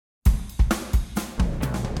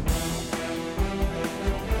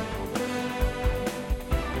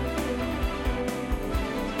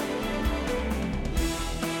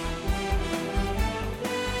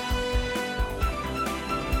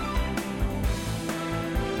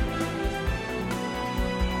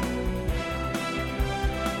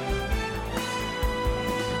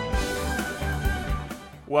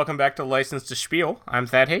Welcome back to License to Spiel. I'm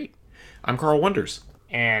Thad Haight. I'm Carl Wonders.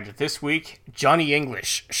 And this week, Johnny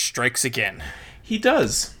English strikes again. He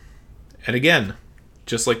does. And again,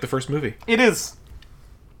 just like the first movie. It is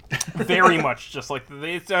very much just like...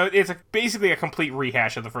 It's basically a complete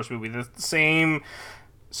rehash of the first movie. The same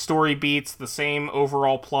story beats, the same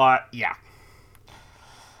overall plot. Yeah.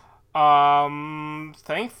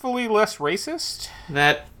 Thankfully less racist.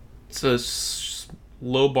 That's a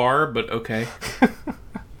low bar, but okay.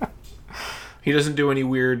 He doesn't do any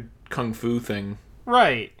weird kung fu thing.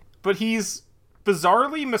 Right. But he's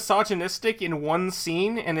bizarrely misogynistic in one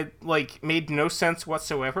scene, and it, made no sense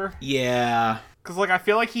whatsoever. Yeah. Because, I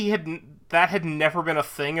feel like that had never been a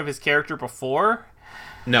thing of his character before.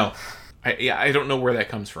 No. I don't know where that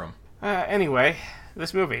comes from. Anyway,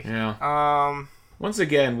 this movie. Yeah. Once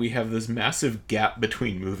again, we have this massive gap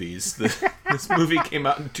between movies. This movie came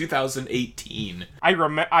out in 2018.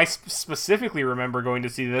 I specifically remember going to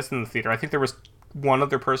see this in the theater. I think there was one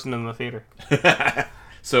other person in the theater.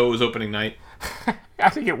 So it was opening night? I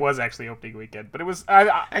think it was actually opening weekend, but it was...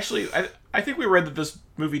 Actually, I think we read that this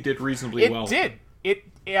movie did reasonably well. It did.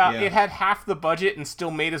 It had half the budget and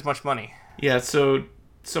still made as much money. Yeah, so...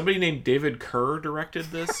 Somebody named David Kerr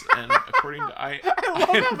directed this, and according to I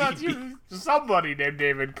love that you. Somebody named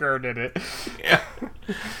David Kerr did it. Yeah.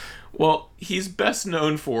 Well, he's best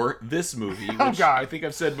known for this movie, which I think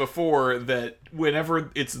I've said before that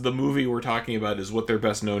whenever it's the movie we're talking about is what they're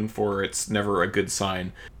best known for, it's never a good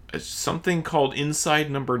sign. Something called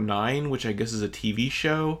Inside Number 9, which I guess is a TV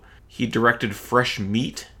show. He directed Fresh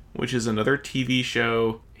Meat, which is another TV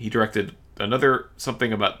show. He directed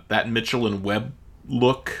something about That Mitchell and Webb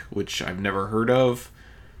look, which I've never heard of.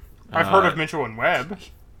 I've heard of Mitchell and Webb.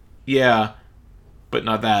 Yeah, but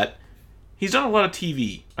not that. He's done a lot of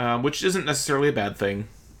TV, which isn't necessarily a bad thing.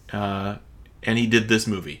 And he did this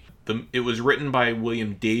movie. It was written by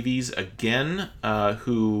William Davies again,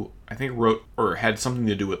 who I think wrote or had something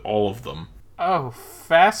to do with all of them. Oh,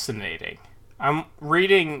 fascinating. I'm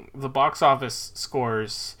reading the box office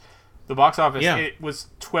scores. The box office, It was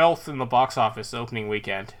 12th in the box office opening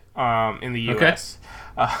weekend. In the U.S.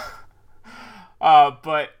 Okay.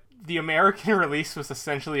 But the American release was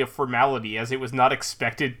essentially a formality, as it was not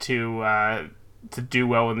expected to do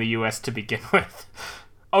well in the U.S. to begin with.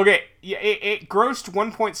 Okay, yeah, it grossed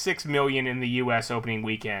 $1.6 million in the U.S. opening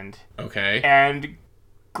weekend. Okay. And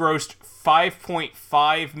grossed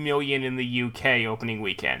 $5.5 million in the U.K. opening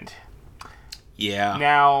weekend. Yeah.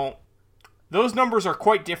 Now, those numbers are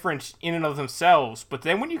quite different in and of themselves, but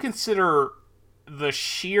then when you consider the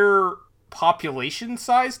sheer population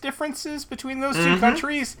size differences between those two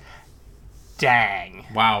countries, dang.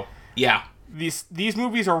 Wow. Yeah. These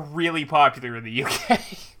movies are really popular in the UK.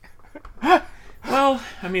 Well,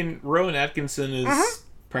 I mean, Rowan Atkinson is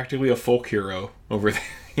practically a folk hero over there,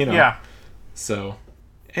 Yeah. So,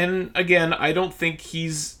 and again, I don't think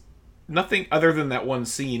he's... Nothing other than that one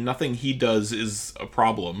scene, nothing he does is a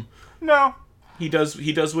problem. No. He does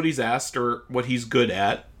what he's asked or what he's good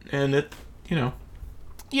at, and it...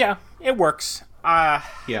 Yeah, it works.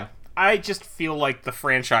 Yeah. I just feel like the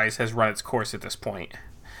franchise has run its course at this point.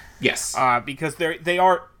 Yes. Because they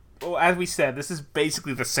are, well, as we said, this is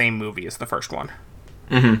basically the same movie as the first one.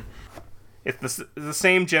 Mm-hmm. It's the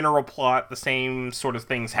same general plot, the same sort of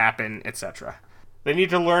things happen, etc. They need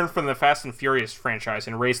to learn from the Fast and Furious franchise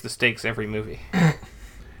and raise the stakes every movie. I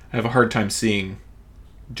have a hard time seeing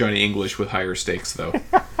Johnny English with higher stakes, though.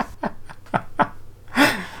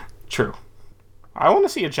 True. I want to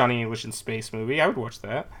see a Johnny English in space movie. I would watch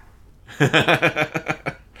that.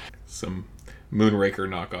 Some Moonraker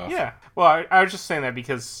knockoff. Yeah. Well, I was just saying that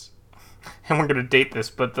because, and we're going to date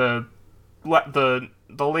this, but the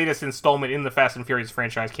latest installment in the Fast and Furious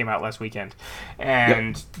franchise came out last weekend,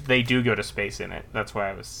 and they do go to space in it. That's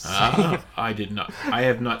why I was saying. I did not. I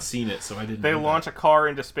have not seen it, so I didn't. They launch a car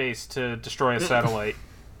into space to destroy a satellite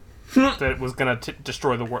that was going to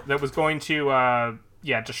destroy the world. That was going to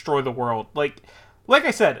destroy the world. Like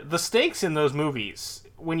I said, the stakes in those movies,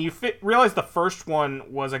 when you realize the first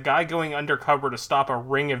one was a guy going undercover to stop a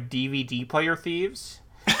ring of DVD player thieves.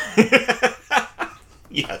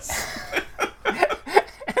 Yes.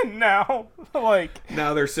 And now,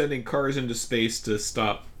 now they're sending cars into space to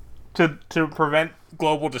stop... To prevent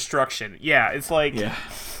global destruction. Yeah, it's like... Yeah.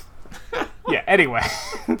 Yeah, anyway.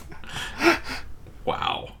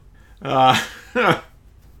 Wow.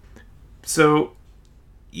 So,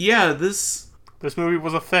 yeah, This movie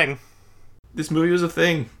was a thing. This movie was a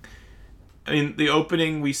thing. I mean, the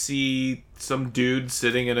opening, we see some dude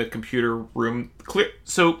sitting in a computer room.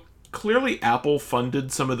 Clearly Apple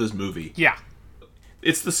funded some of this movie. Yeah.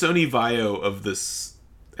 It's the Sony Vaio of this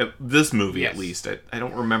This movie, at least. I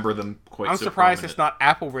don't remember them quite so I'm surprised it's not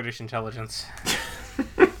Apple British Intelligence.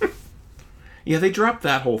 Yeah, they dropped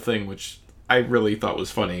that whole thing, which I really thought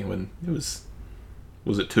was funny when it was...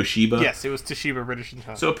 Was it Toshiba? Yes, it was Toshiba British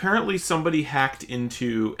Intelligence. So apparently somebody hacked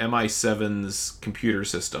into MI7's computer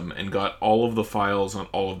system and got all of the files on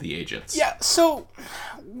all of the agents. Yeah, so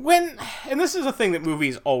and this is a thing that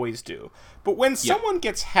movies always do, but when someone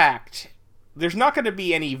gets hacked, there's not going to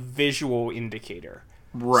be any visual indicator.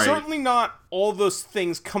 Right. Certainly not all those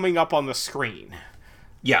things coming up on the screen.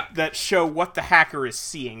 Yeah. That show what the hacker is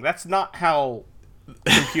seeing. That's not how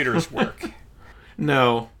computers work.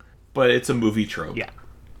 No. But it's a movie trope. Yeah.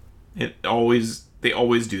 They always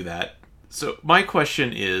do that. So my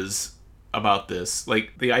question is about this.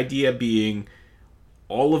 Like, the idea being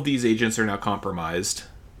all of these agents are now compromised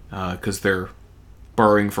because they're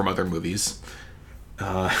borrowing from other movies.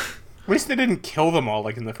 At least they didn't kill them all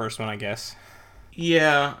like in the first one, I guess.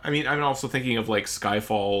 Yeah. I mean, I'm also thinking of, like,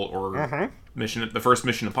 Skyfall or the first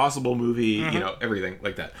Mission Impossible movie, everything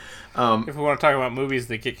like that. If we want to talk about movies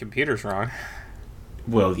that get computers wrong.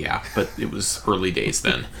 Well, yeah, but it was early days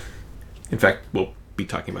then. In fact, we'll be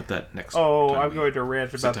talking about that next time. I'm going to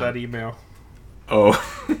rant about that email. Oh.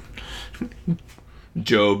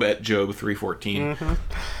 Job at Job 314.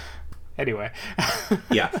 Anyway.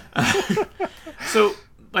 Yeah. So,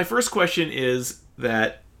 my first question is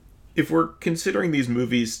that if we're considering these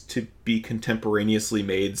movies to be contemporaneously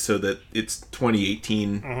made so that it's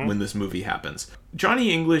 2018 when this movie happens,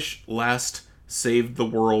 Johnny English last saved the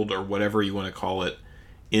world, or whatever you want to call it,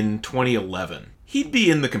 in 2011. He'd be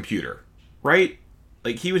in the computer, right?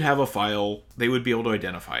 Like, he would have a file, they would be able to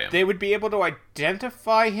identify him. They would be able to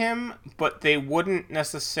identify him, but they wouldn't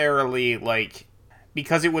necessarily, like,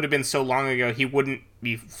 because it would have been so long ago, he wouldn't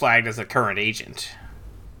be flagged as a current agent.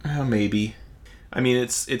 Maybe. I mean,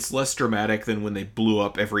 it's less dramatic than when they blew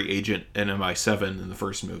up every agent in MI7 in the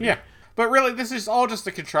first movie. Yeah. But really, this is all just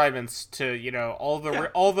a contrivance to, all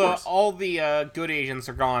the good agents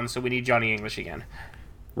are gone, so we need Johnny English again.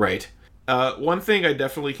 Right. One thing I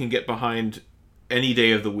definitely can get behind any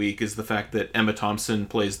day of the week is the fact that Emma Thompson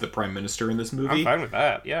plays the Prime Minister in this movie. I'm fine with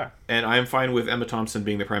that, yeah. And I'm fine with Emma Thompson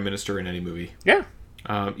being the Prime Minister in any movie. Yeah.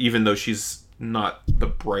 Even though she's not the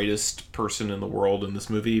brightest person in the world in this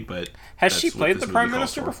movie, but... Has she played the Prime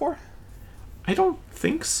Minister before? I don't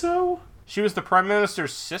think so. She was the Prime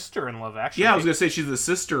Minister's sister in Love Actually. Yeah, I was going to say she's the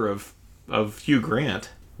sister of Hugh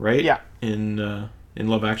Grant, right? Yeah. In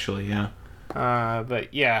Love Actually, yeah.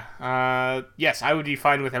 But yeah, yes, I would be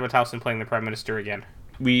fine with Emma Thompson playing the Prime Minister again.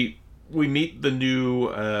 We meet the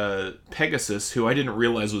new Pegasus, who I didn't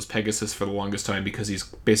realize was Pegasus for the longest time because he's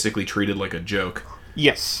basically treated like a joke.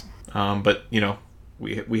 Yes. But,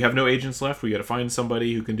 we have no agents left. We got to find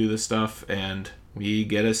somebody who can do this stuff, and we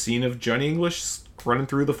get a scene of Johnny English running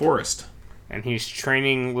through the forest. And he's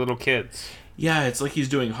training little kids. Yeah, it's like he's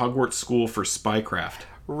doing Hogwarts School for spycraft.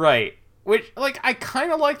 Right. Which, I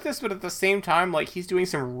kind of like this, but at the same time, he's doing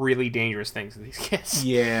some really dangerous things with these kids.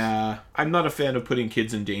 Yeah. I'm not a fan of putting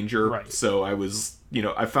kids in danger, right. So I was,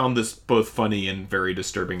 I found this both funny and very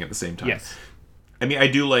disturbing at the same time. Yes. I mean, I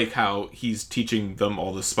do like how he's teaching them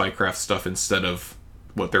all the spycraft stuff instead of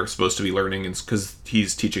what they're supposed to be learning, because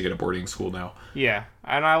he's teaching at a boarding school now. Yeah,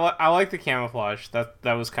 and I like the camouflage. That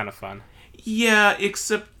was kind of fun. Yeah,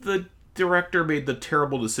 except the director made the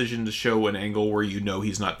terrible decision to show an angle where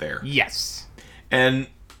he's not there. Yes. And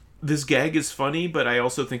this gag is funny, but I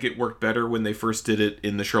also think it worked better when they first did it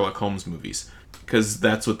in the Sherlock Holmes movies, because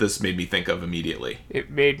that's what this made me think of immediately. It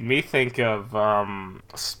made me think of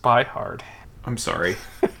Spy Hard. I'm sorry.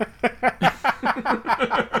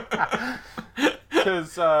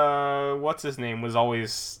 Because what's his name was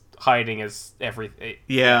always hiding as everything.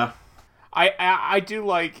 Yeah. I do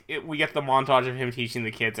like it. We get the montage of him teaching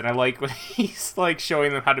the kids, and I like when he's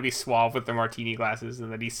showing them how to be suave with their martini glasses,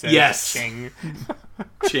 and then he says, "Yes, Ching."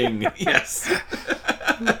 Ching, yes.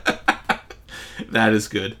 That is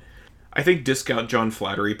good. I think Discount John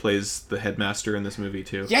Flattery plays the headmaster in this movie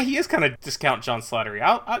too. Yeah, he is kind of Discount John Slattery.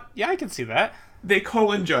 I can see that. They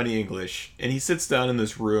call in Johnny English, and he sits down in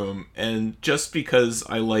this room, and just because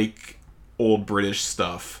I like old British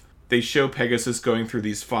stuff, they show Pegasus going through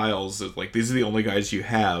these files of, these are the only guys you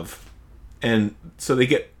have. And so they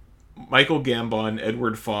get Michael Gambon,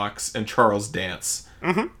 Edward Fox, and Charles Dance.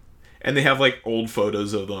 Mm-hmm. And they have, old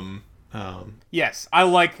photos of them. Yes, I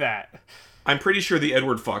like that. I'm pretty sure the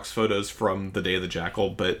Edward Fox photo's from The Day of the Jackal,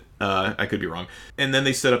 but I could be wrong. And then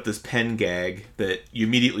they set up this pen gag that you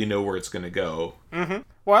immediately know where it's going to go. Mm-hmm.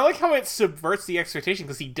 Well, I like how it subverts the expectation,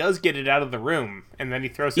 because he does get it out of the room, and then he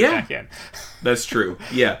throws it back in. That's true,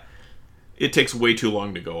 yeah. It takes way too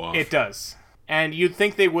long to go off. It does. And you'd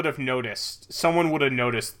think they would have noticed. Someone would have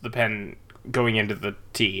noticed the pen going into the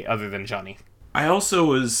T other than Johnny. I also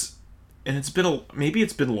was... And maybe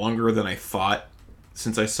it's been longer than I thought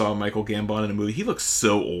since I saw Michael Gambon in a movie. He looks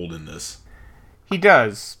so old in this. He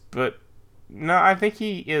does, but... No, I think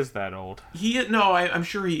he is that old. I'm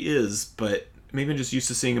sure he is, but maybe I'm just used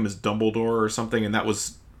to seeing him as Dumbledore or something, and that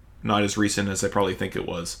was not as recent as I probably think it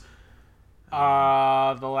was. The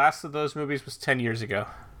last of those movies was 10 years ago.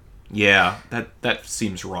 Yeah, that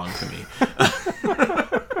seems wrong to me.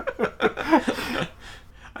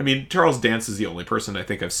 I mean, Charles Dance is the only person I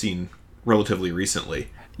think I've seen relatively recently.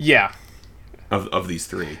 Yeah. Of these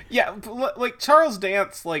three. Yeah, like, Charles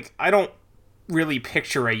Dance, like, I don't really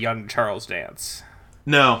picture a young Charles Dance.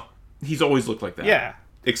 No, he's always looked like that. Yeah.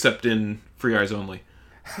 Except in Free Eyes Only.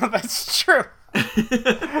 That's true.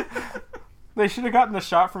 They should have gotten the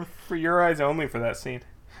shot from For Your Eyes Only for that scene.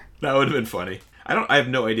 That would have been funny. I have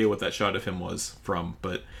no idea what that shot of him was from,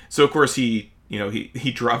 but so of course he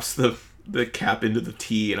drops the cap into the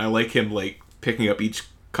tea, and I like him like picking up each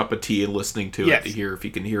cup of tea and listening to it to hear if he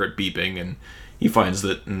can hear it beeping, and he finds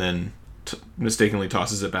that and then mistakenly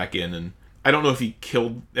tosses it back in, and I don't know if he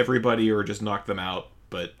killed everybody or just knocked them out,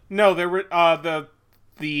 but no, there were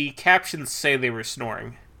the captions say they were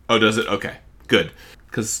snoring. Oh, does it? Okay, good,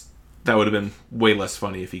 because that would have been way less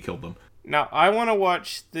funny if he killed them. Now, I want to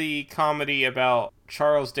watch the comedy about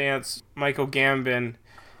Charles Dance, Michael Gambon,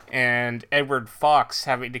 and Edward Fox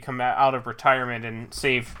having to come out of retirement and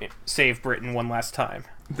save Britain one last time.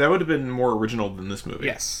 That would have been more original than this movie.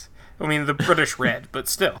 Yes. I mean, the British Red, but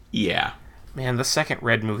still. Yeah. Man, the second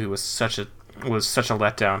Red movie was such a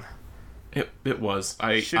letdown. It was.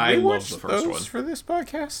 I love the first one. For this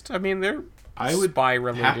podcast? I mean, they're spy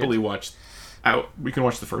related. Happily watch. We can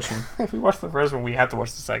watch the first one. If we watch the first one, we have to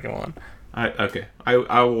watch the second one. Okay. I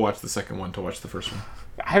will watch the second one to watch the first one.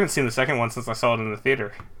 I haven't seen the second one since I saw it in the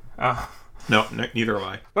theater. No, neither have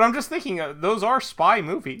I. But I'm just thinking, those are spy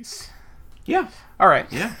movies. Yeah. All right.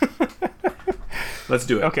 Yeah. Let's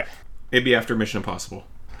do it. Okay. Maybe after Mission Impossible.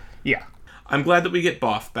 Yeah. I'm glad that we get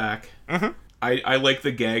Boff back. Mm-hmm. I like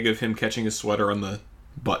the gag of him catching his sweater on the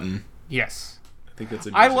button. Yes. I think that's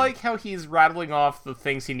amusing. I like how he's rattling off the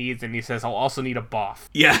things he needs, and he says, I'll also need a Boff.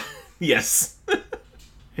 Yeah. Yes.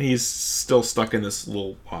 And he's still stuck in this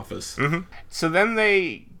little office. Mm-hmm. So then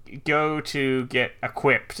they go to get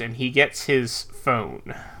equipped, and he gets his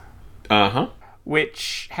phone. Uh-huh.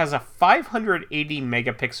 Which has a 580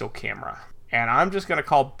 megapixel camera. And I'm just going to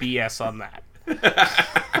call BS on that.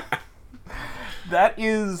 That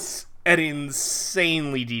is an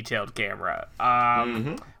insanely detailed camera.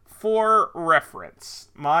 For reference,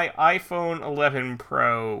 my iPhone 11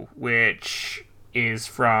 Pro, which is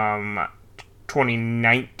from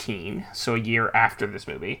 2019, so a year after this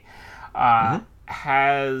movie,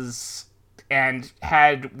 has and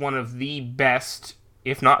had one of the best,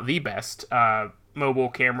 if not the best, mobile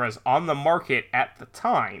cameras on the market at the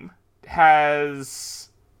time, has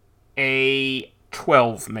a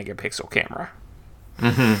 12 megapixel camera.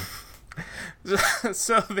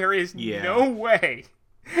 So there is no way,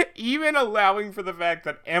 even allowing for the fact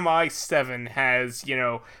that MI7 has,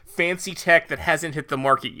 fancy tech that hasn't hit the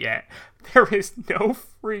market yet, there is no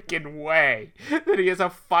freaking way that he has a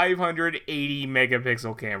 580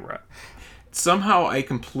 megapixel camera. Somehow I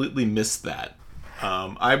completely missed that.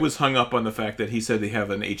 I was hung up on the fact that he said they have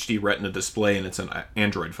an HD Retina display and it's an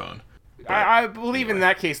Android phone. I believe in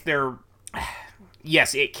that case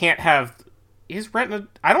yes, it can't have... Is Retina...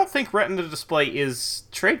 I don't think Retina display is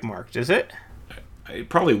trademarked, is it? It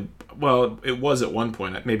probably... Well, it was at one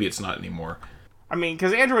point. Maybe it's not anymore. I mean,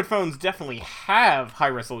 because Android phones definitely have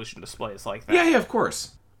high-resolution displays like that. Yeah, of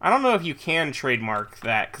course. I don't know if you can trademark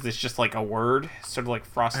that, because it's just like a word, sort of like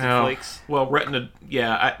Frosted Flakes. Well, Retina...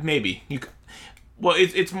 Yeah, maybe. Well,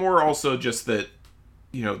 it's more also just that,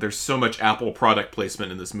 there's so much Apple product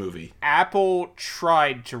placement in this movie. Apple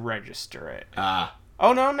tried to register it.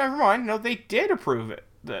 Oh, no, never mind. No, they did approve it.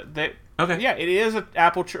 Okay. Yeah, it is an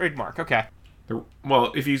Apple trademark. Okay.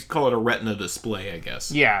 Well, if you call it a Retina display, I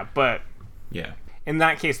guess. Yeah, but... Yeah. In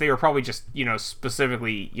that case, they were probably just,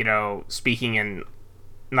 specifically, speaking in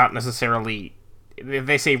not necessarily...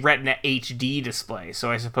 They say Retina HD display, so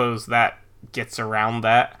I suppose that gets around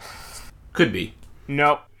that. Could be.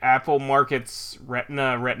 Nope. Apple markets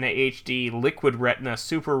Retina, Retina HD, Liquid Retina,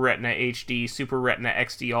 Super Retina HD, Super Retina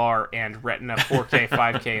XDR, and Retina 4K,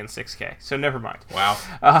 5K, and 6K. So never mind. Wow.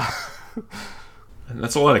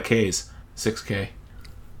 That's a lot of Ks. 6K.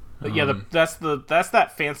 But yeah, that's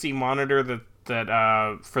that fancy monitor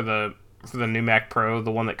that for the new Mac Pro,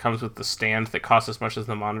 the one that comes with the stand that costs as much as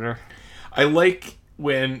the monitor. I like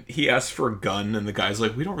when he asks for a gun and the guy's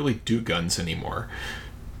like, we don't really do guns anymore.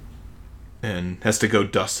 And has to go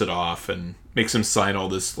dust it off and makes him sign all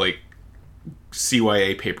this, like,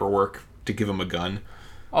 CYA paperwork to give him a gun.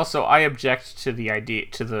 Also, I object to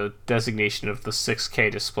the designation of the 6K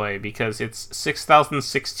display because it's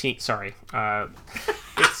 6016. Sorry,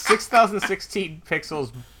 it's 6016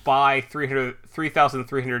 pixels by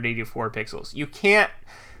 3384 pixels. You can't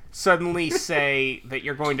suddenly say that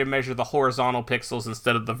you're going to measure the horizontal pixels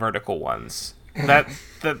instead of the vertical ones. That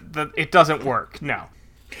it doesn't work. No.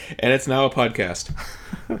 And it's now a podcast.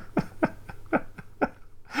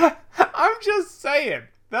 I'm just saying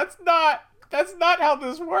that's not how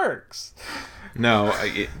this works. No,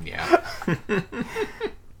 yeah.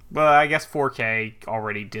 But I guess 4K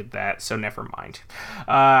already did that, so never mind.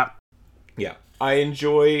 Yeah, I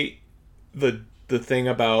enjoy the thing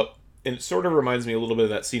about, and it sort of reminds me a little bit of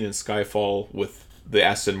that scene in Skyfall with the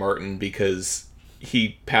Aston Martin, because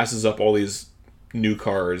he passes up all these new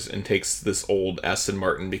cars and takes this old Aston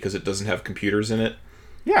Martin because it doesn't have computers in it.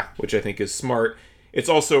 Yeah. Which I think is smart. It's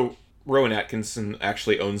also, Rowan Atkinson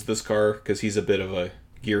actually owns this car because he's a bit of a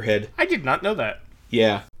gearhead. I did not know that.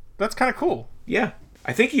 Yeah. That's kind of cool. Yeah.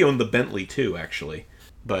 I think he owned the Bentley too, actually.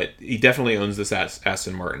 But he definitely owns this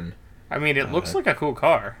Aston Martin. I mean, it looks like a cool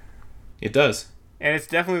car. It does. And it's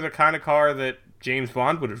definitely the kind of car that James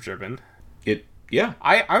Bond would have driven. Yeah.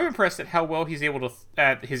 I'm impressed at how well he's able to,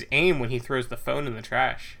 at his aim when he throws the phone in the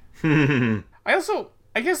trash. I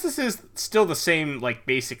guess this is still the same, like,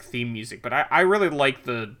 basic theme music, but I really like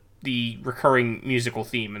the recurring musical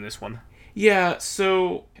theme in this one. Yeah,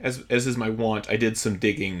 so, as is my wont, I did some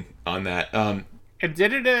digging on that. And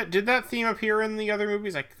did that theme appear in the other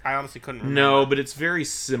movies? I honestly couldn't remember. No, but it's very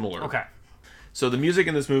similar. Okay. So the music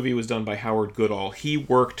in this movie was done by Howard Goodall. He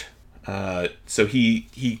worked, so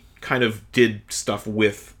he kind of did stuff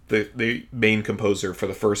with the main composer for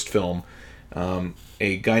the first film.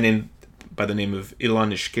 A guy named by the name of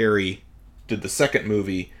Ilan Ishkeri did the second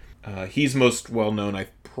movie. He's most well known,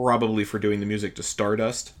 probably for doing the music to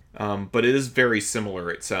Stardust. But it is very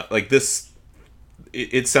similar. It sounds like this.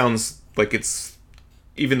 It sounds like it's,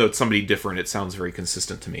 even though it's somebody different, it sounds very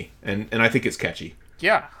consistent to me, and I think it's catchy.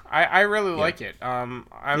 Yeah, I really like it.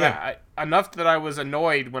 Enough that I was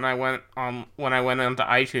annoyed when I went onto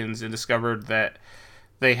iTunes and discovered that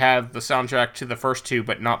they have the soundtrack to the first two,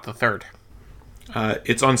 but not the third.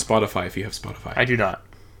 It's on Spotify if you have Spotify. I do not.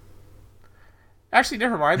 Actually,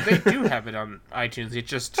 never mind. They do have it on iTunes. It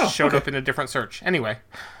just showed up in a different search. Anyway,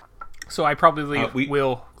 so I probably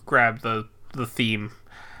will grab the theme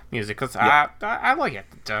music because I like it.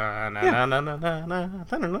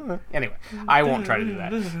 Anyway, I won't try to do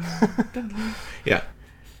that. Yeah.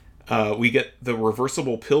 We get the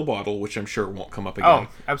reversible pill bottle, which I'm sure won't come up again. Oh,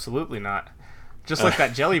 absolutely not. Just like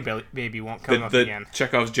that jelly baby won't come up again.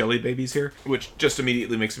 Chekhov's jelly babies here, which just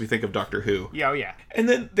immediately makes me think of Doctor Who. Yeah, oh yeah. And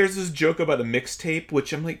then there's this joke about a mixtape,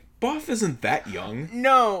 which I'm like, Boff isn't that young.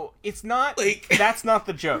 No, it's not. Like, that's not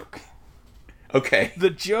the joke. Okay. The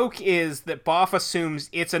joke is that Boff assumes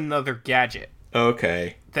it's another gadget.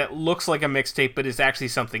 Okay. That looks like a mixtape, but is actually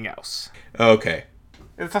something else. Okay.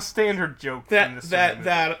 It's a standard joke.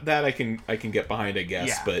 That I can get behind, I guess.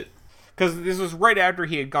 Yeah. But because this was right after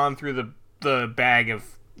he had gone through the bag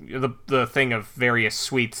of the thing of various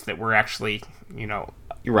sweets that were actually,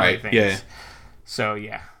 right. Things. Yeah. So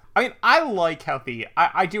yeah. I mean, I like how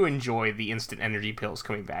I do enjoy the instant energy pills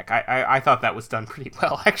coming back. I thought that was done pretty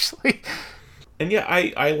well, actually. And yeah,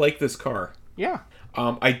 I like this car. Yeah.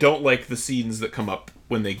 I don't like the scenes that come up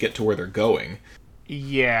when they get to where they're going.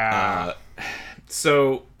 Yeah.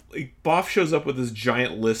 So, Boff shows up with this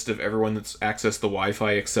giant list of everyone that's accessed the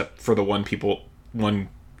Wi-Fi, except for the one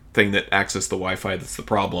thing that accessed the Wi-Fi that's the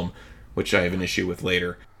problem, which I have an issue with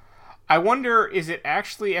later. I wonder, is it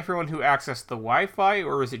actually everyone who accessed the Wi-Fi,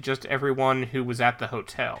 or is it just everyone who was at the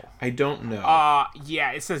hotel? I don't know.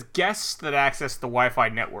 Yeah, it says guests that access the Wi-Fi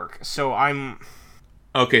network. So I'm...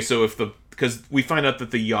 Okay, so because we find out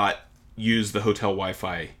that the yacht used the hotel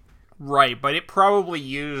Wi-Fi. Right, but it probably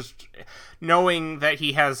used... Knowing that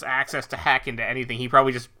he has access to hack into anything, he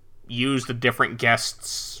probably just used a different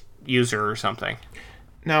guest's user or something.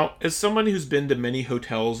 Now, as someone who's been to many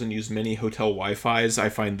hotels and used many hotel Wi-Fis, I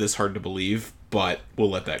find this hard to believe, but we'll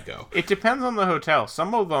let that go. It depends on the hotel.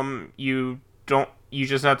 Some of them, you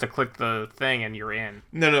just have to click the thing and you're in.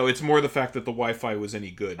 No, it's more the fact that the Wi-Fi was any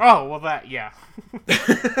good. Oh, well yeah.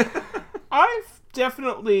 I've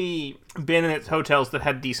definitely been in hotels that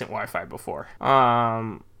had decent Wi-Fi before.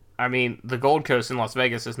 I mean, the Gold Coast in Las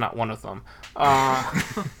Vegas is not one of them.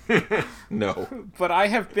 No. But I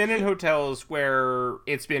have been in hotels where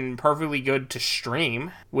it's been perfectly good to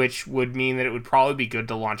stream, which would mean that it would probably be good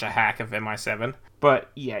to launch a hack of MI7.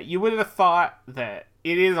 But yeah, you would have thought that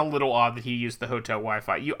it is a little odd that he used the hotel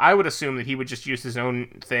Wi-Fi. I would assume that he would just use his own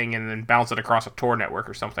thing and then bounce it across a Tor network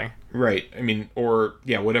or something. Right. I mean, or,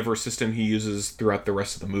 yeah, whatever system he uses throughout the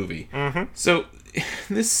rest of the movie. Mm-hmm. So,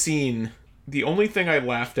 this scene, the only thing I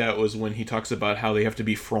laughed at was when he talks about how they have to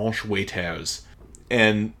be French waiters.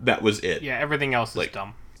 And that was it. Yeah, everything else is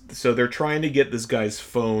dumb. So they're trying to get this guy's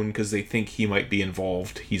phone because they think he might be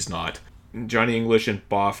involved. He's not. Johnny English and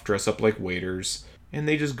Boff dress up like waiters. And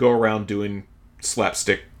they just go around doing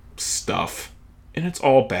slapstick stuff. And it's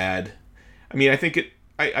all bad. I mean, I think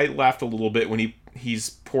I laughed a little bit when he's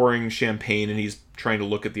pouring champagne and he's trying to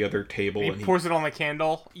look at the other table. He pours it on the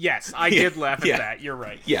candle. Yes, I did laugh at that. You're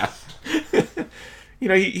right. Yeah. You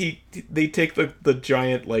know, they take the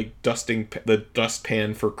giant, like, the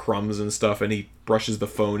dustpan for crumbs and stuff, and he brushes the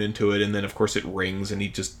phone into it, and then, of course, it rings, and he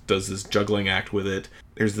just does this juggling act with it.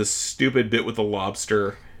 There's this stupid bit with the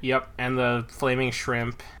lobster. Yep, and the flaming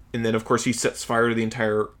shrimp. And then, of course, he sets fire to the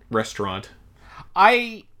entire restaurant.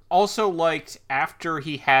 I also liked after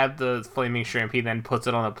he had the flaming shrimp, he then puts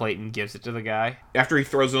it on a plate and gives it to the guy. After he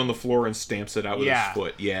throws it on the floor and stamps it out with his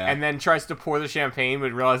foot, yeah. And then tries to pour the champagne,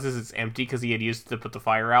 but realizes it's empty because he had used it to put the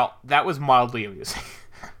fire out. That was mildly amusing.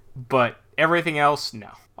 But everything else, no.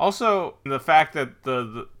 Also, the fact that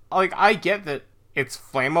the I get that it's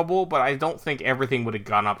flammable, but I don't think everything would have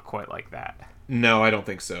gone up quite like that. No, I don't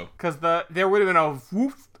think so. Because there would have been a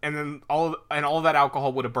whoop, and then all that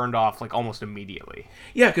alcohol would have burned off like almost immediately.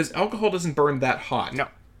 Yeah, because alcohol doesn't burn that hot. No.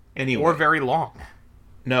 Anyway. Or very long.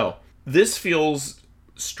 No. This feels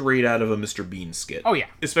straight out of a Mr. Bean skit. Oh, yeah.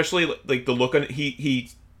 Especially, like, the look on... He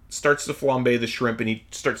starts to flambe the shrimp, and he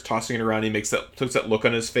starts tossing it around, and he puts that look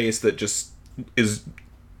on his face that just is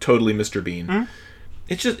totally Mr. Bean. Mm-hmm.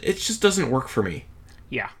 It just doesn't work for me.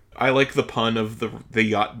 Yeah. I like the pun of the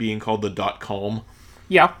yacht being called the .calm.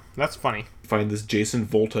 Yeah, that's funny. Find this Jason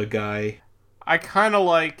Volta guy. I kind of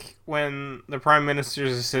like when the Prime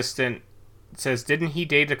Minister's assistant says, didn't he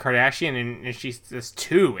date a Kardashian? And she says,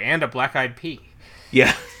 2, and a black-eyed pea.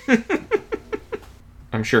 Yeah.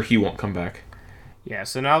 I'm sure he won't come back. Yeah,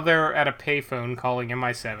 so now they're at a payphone calling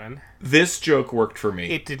MI7. This joke worked for me.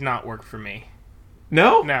 It did not work for me.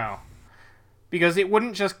 No? No. Because it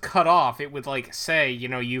wouldn't just cut off. It would, like, say,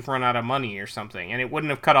 you've run out of money or something. And it wouldn't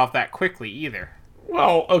have cut off that quickly, either.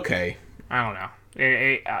 Well, okay. I don't know.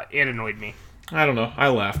 It annoyed me. I don't know. I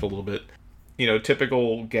laughed a little bit.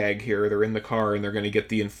 Typical gag here. They're in the car, and they're going to get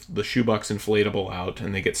the shoebox inflatable out,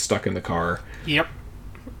 and they get stuck in the car. Yep.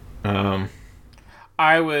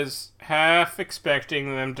 I was half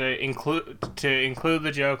expecting them to include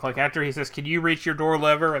the joke. Like, after he says, can you reach your door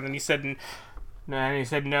lever? And then he said... And he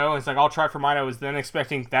said no. It's like, I'll try for mine. I was then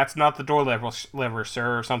expecting, that's not the door lever,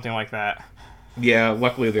 sir, or something like that. Yeah,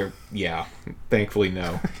 luckily they're... Yeah, thankfully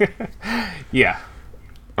no. Yeah.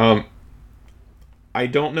 I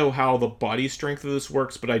don't know how the body strength of this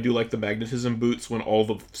works, but I do like the magnetism boots when all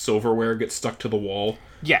the silverware gets stuck to the wall.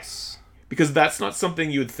 Yes. Because that's not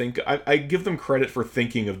something you would think... I give them credit for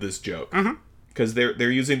thinking of this joke. Mm-hmm. Because they're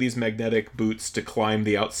using these magnetic boots to climb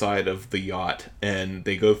the outside of the yacht, and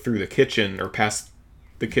they go through the kitchen, or past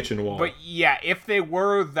the kitchen wall. But yeah, if they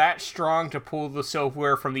were that strong to pull the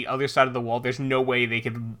silverware from the other side of the wall, there's no way they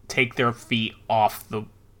could take their feet off the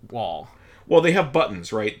wall. Well, they have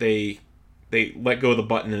buttons, right? They let go of the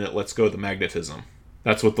button, and it lets go of the magnetism.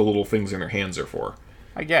 That's what the little things in their hands are for.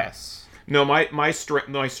 I guess. No, my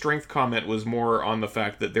strength comment was more on the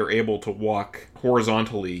fact that they're able to walk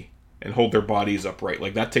horizontally and hold their bodies upright.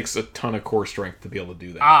 Like, that takes a ton of core strength to be able to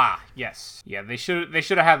do that. Ah, yes. Yeah, they should have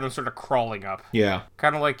had them sort of crawling up. Yeah.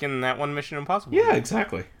 Kind of like in that one Mission Impossible. Yeah,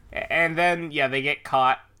 exactly. And then, yeah, they get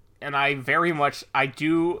caught, and this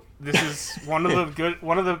is one of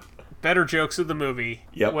the better jokes of the movie.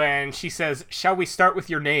 Yep. When she says, shall we start with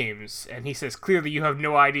your names? And he says, clearly you have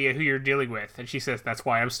no idea who you're dealing with. And she says, that's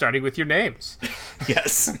why I'm starting with your names.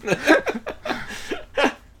 Yes.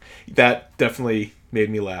 That definitely made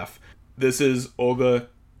me laugh. This is Olga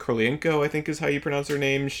Kurylenko, I think is how you pronounce her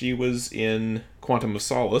name. She was in Quantum of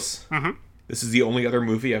Solace. Mm-hmm. This is the only other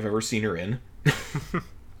movie I've ever seen her in,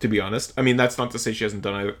 to be honest. I mean, that's not to say she hasn't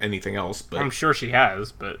done anything else, but... I'm sure she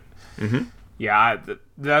has, but... Mm-hmm. Yeah,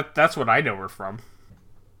 that's what I know her from.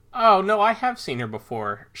 Oh, no, I have seen her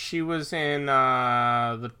before. She was in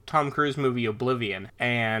the Tom Cruise movie Oblivion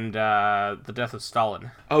and The Death of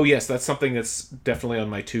Stalin. Oh, yes, that's something that's definitely on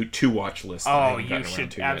my to-watch list. Oh, you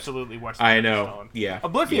should absolutely watch The I Death know, of Stalin. yeah.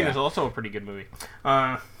 Oblivion yeah. is also a pretty good movie.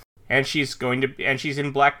 And she's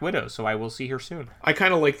in Black Widow, so I will see her soon. I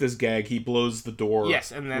kind of like this gag. He blows the door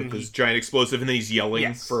and then with his giant explosive, and then he's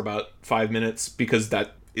yelling for about 5 minutes, because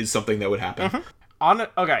that is something that would happen.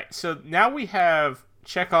 Okay, so now we have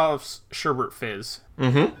Chekhov's Sherbet Fizz.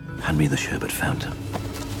 Hand me the sherbet fountain.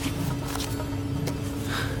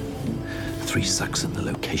 3 sucks and the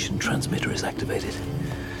location transmitter is activated.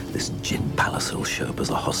 This gin palaceal sherbets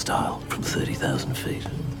are hostile from 30,000 feet.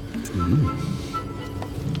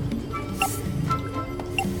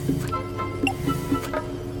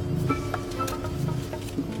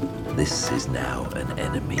 This is now an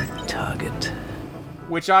enemy target.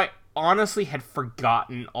 Which I honestly had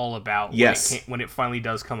forgotten all about when it finally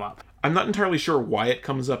does come up. I'm not entirely sure why it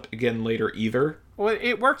comes up again later either. Well,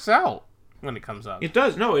 it works out when it comes up. It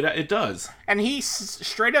does. No, it does. And he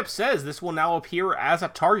straight up says this will now appear as a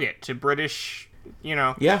target to British,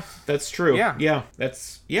 Yeah, that's true. Yeah,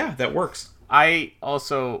 that works. I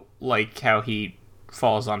also like how he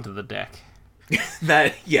falls onto the deck.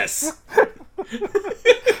 Yes.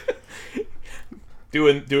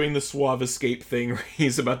 Doing the suave escape thing where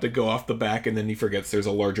he's about to go off the back and then he forgets there's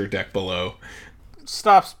a larger deck below.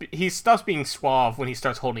 He stops being suave when he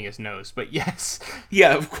starts holding his nose, but yes.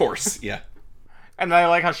 Yeah, of course, yeah. And I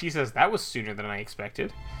like how she says, that was sooner than I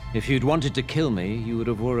expected. If you'd wanted to kill me, you would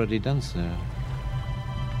have already done so.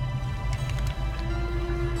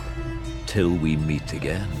 Till we meet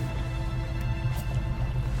again.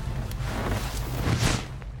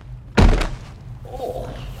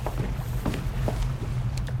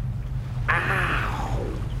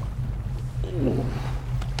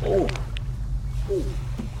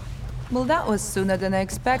 Well, that was sooner than I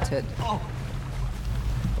expected.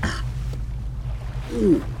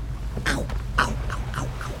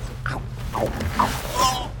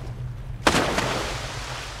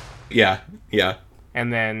 Yeah.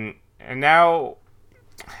 And now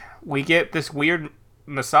we get this weird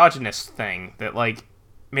misogynist thing that, like,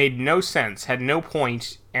 made no sense, had no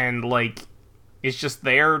point, and, like, is just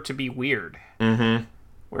there to be weird.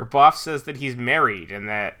 Where Boff says that he's married and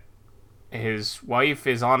that his wife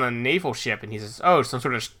is on a naval ship, and he says, oh, some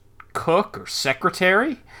sort of cook or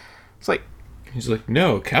secretary? It's like... He's like,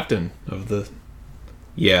 no, captain of the...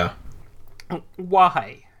 Yeah.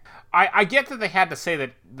 Why? I get that they had to say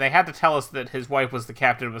that, they had to tell us that his wife was the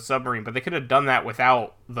captain of a submarine, but they could have done that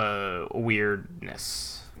without the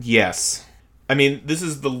weirdness. Yes. I mean,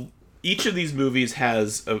 each of these movies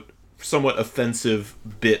has a somewhat offensive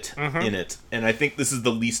bit in it, and I think this is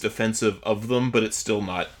the least offensive of them, but it's still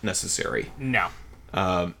not necessary. No.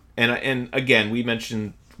 And again,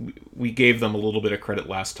 we gave them a little bit of credit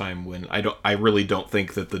last time when I really don't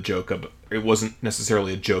think that it wasn't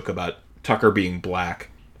necessarily a joke about Tucker being black.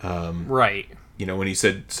 Right. When he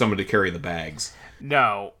said someone to carry the bags.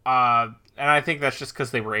 No. And I think that's just because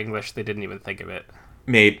they were English, they didn't even think of it.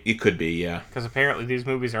 Maybe it could be, yeah. Because apparently these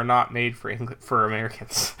movies are not made for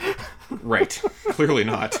Americans. Right. Clearly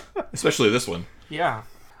not. Especially this one. Yeah.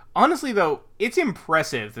 Honestly, though, it's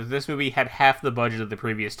impressive that this movie had half the budget of the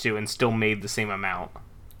previous two and still made the same amount.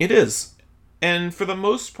 It is. And for the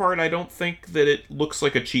most part, I don't think that it looks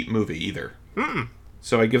like a cheap movie either.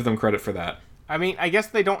 So I give them credit for that. I mean, I guess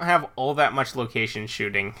they don't have all that much location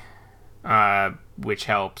shooting, which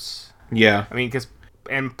helps. Yeah. I mean,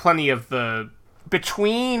 and plenty of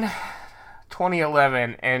between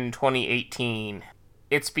 2011 and 2018,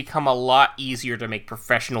 it's become a lot easier to make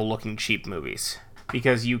professional-looking cheap movies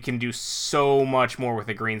because you can do so much more with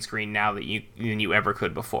a green screen now than you ever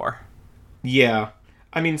could before. Yeah,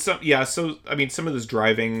 I mean, some of this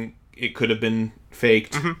driving, it could have been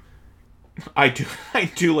faked. I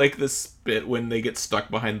do like this bit when they get stuck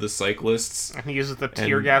behind the cyclists. And he uses the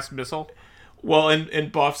tear gas missile. Well,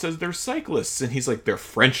 and Boff says they're cyclists, and he's like, they're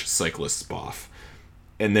French cyclists, Boff.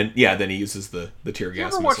 And then he uses the tear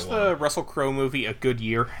gas missile. You ever watch the Russell Crowe movie A Good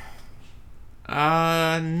Year?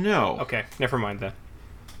 No. Okay, never mind then.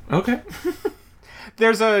 Okay.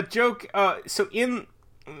 There's a joke,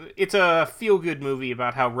 it's a feel-good movie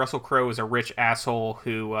about how Russell Crowe is a rich asshole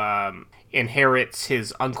who inherits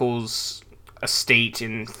his uncle's estate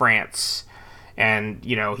in France, and,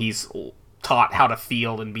 he's taught how to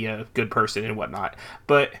feel and be a good person and whatnot.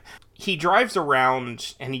 But he drives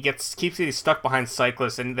around and he keeps getting stuck behind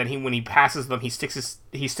cyclists, and then when he passes them, he sticks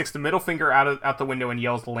the middle finger out the window and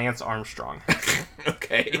yells Lance Armstrong.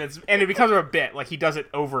 Okay. And it becomes a bit, like he does it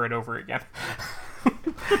over and over again.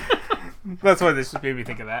 That's why this just made me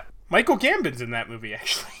think of that. Michael Gambon's in that movie,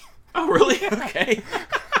 actually. Oh, really? Okay.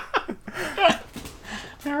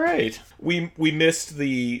 All right. We missed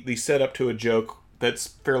the setup to a joke that's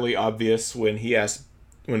fairly obvious when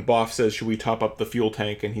when Boff says, should we top up the fuel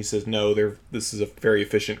tank? And he says, no, this is a very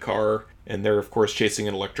efficient car. And they're, of course, chasing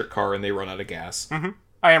an electric car, and they run out of gas. Mm-hmm.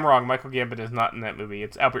 I am wrong. Michael Gambit is not in that movie.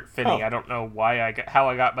 It's Albert Finney. I don't know how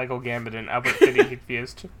I got Michael Gambit and Albert Finney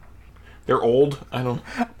confused. They're old? I don't...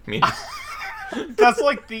 I mean... That's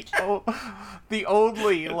like the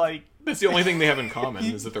only, like... That's the only thing they have in common,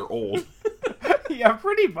 is that they're old. Yeah,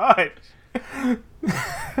 pretty much.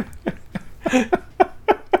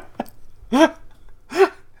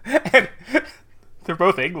 And they're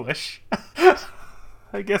both English.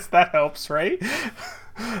 I guess that helps, right?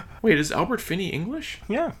 Wait, is Albert Finney English?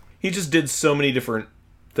 Yeah. He just did so many different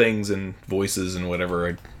things and voices and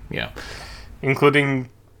whatever. Yeah. Including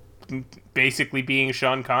basically being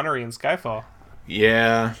Sean Connery in Skyfall.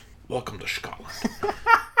 Yeah. Welcome to Scotland.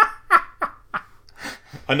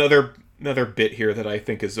 Another bit here that I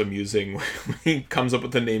think is amusing when he comes up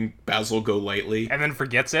with the name Basil Golightly. And then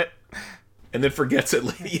forgets it.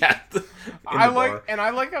 Yeah. I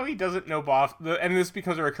like how he doesn't know Boff, and this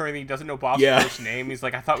becomes a recurring thing. He doesn't know Boff's first name. He's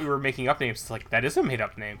like, I thought we were making up names. It's like, that is a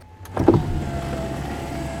made-up name.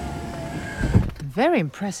 Very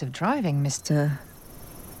impressive driving, Mr.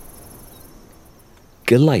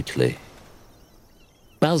 Golightly.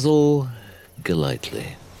 Basil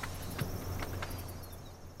Golightly.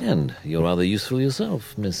 And you're rather useful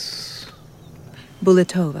yourself, Miss...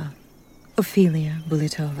 Bulletova. Ophelia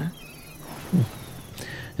Bulletova.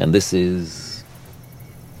 And this is...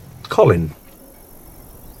 Colin.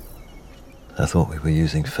 I thought we were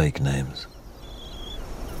using fake names.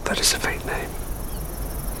 That is a fake name.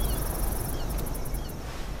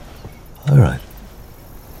 All right.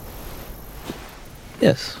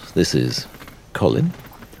 Yes, this is Colin.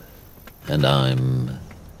 And I'm...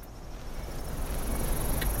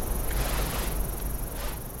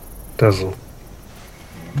 Dazzle.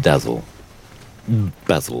 Basil.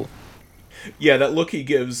 Yeah, that look he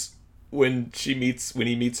gives when he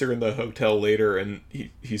meets her in the hotel later, and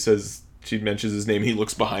he says, she mentions his name, he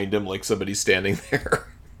looks behind him like somebody's standing there.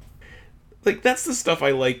 Like, that's the stuff I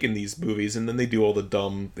like in these movies, and then they do all the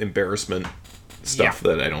dumb embarrassment stuff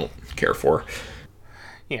that I don't care for.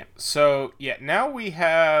 Yeah, so, now we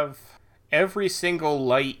have every single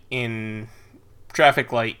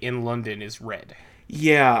traffic light in London is red.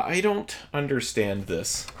 Yeah, I don't understand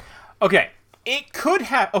this. Okay, it could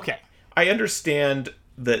have... Okay. I understand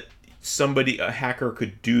that a hacker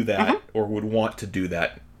could do that, or would want to do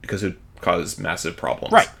that, because it would cause massive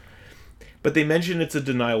problems. Right. But they mention it's a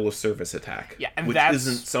denial of service attack, which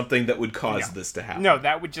isn't something that would cause this to happen. No,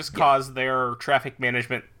 that would just cause their traffic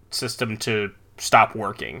management system to stop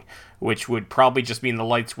working, which would probably just mean the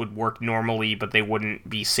lights would work normally, but they wouldn't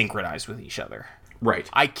be synchronized with each other. Right.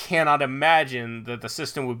 I cannot imagine that the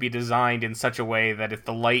system would be designed in such a way that if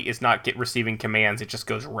the light is not receiving commands, it just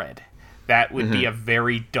goes red. That would be a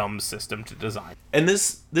very dumb system to design. And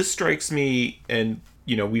this strikes me, and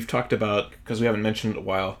we've talked about, because we haven't mentioned it in a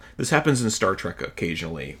while, this happens in Star Trek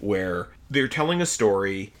occasionally, where they're telling a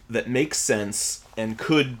story that makes sense and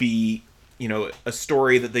could be, a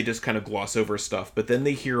story that they just kind of gloss over stuff, but then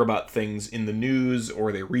they hear about things in the news,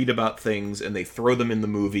 or they read about things, and they throw them in the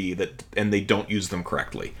movie, and they don't use them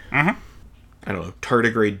correctly. Mm-hmm. I don't know,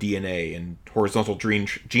 tardigrade DNA and horizontal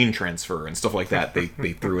gene transfer and stuff like that they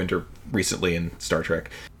threw into recently in Star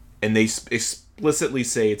Trek. And they explicitly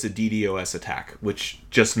say it's a DDoS attack, which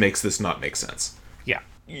just makes this not make sense. Yeah.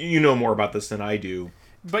 You know more about this than I do.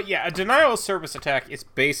 But yeah, a denial of service attack is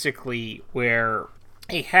basically where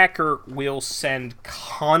a hacker will send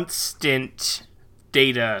constant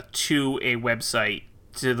data to a website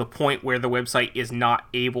to the point where the website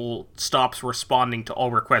stops responding to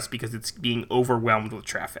all requests because it's being overwhelmed with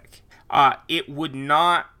traffic. It would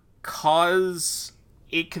not cause...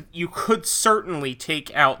 You could certainly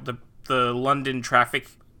take out the London traffic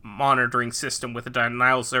monitoring system with a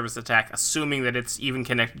denial of service attack, assuming that it's even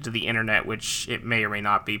connected to the internet, which it may or may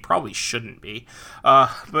not be. Probably shouldn't be,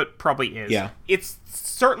 but probably is. Yeah. It's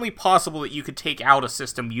certainly possible that you could take out a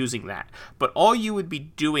system using that, but all you would be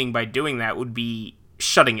doing by doing that would be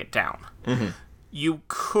shutting it down. Mm-hmm. You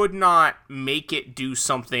could not make it do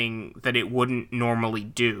something that it wouldn't normally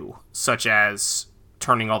do, such as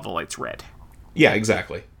turning all the lights red. Yeah,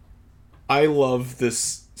 exactly. I love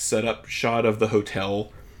this setup shot of the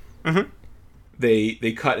hotel. Mm-hmm.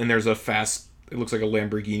 They cut, and there's a fast, it looks like a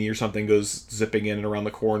Lamborghini or something goes zipping in and around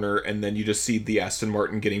the corner, and then you just see the Aston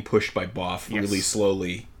Martin getting pushed by Boff really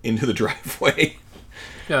slowly into the driveway.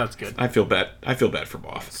 Yeah, that's good. I feel bad for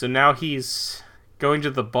Boff. So now he's going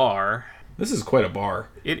to the bar. This is quite a bar.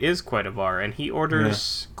 It is quite a bar, and he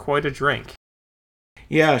orders quite a drink.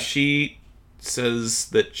 Yeah, she says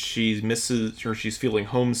that she misses, or she's feeling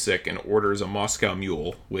homesick, and orders a Moscow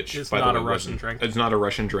Mule, which, it's by not the way, a Russian drink. It's not a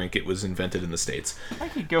Russian drink. It was invented in the States. I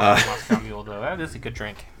could go for a Moscow Mule, though. That is a good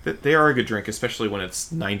drink. They are a good drink, especially when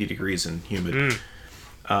it's 90 degrees and humid.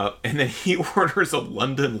 And then he orders a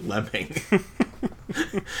London Lemming.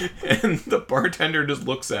 And the bartender just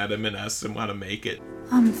looks at him and asks him how to make it.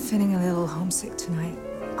 I'm feeling a little homesick tonight.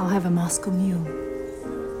 I'll have a Moscow Mule.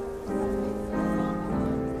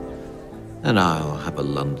 And I'll have a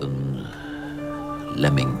London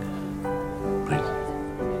Lemming, please.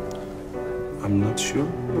 I'm not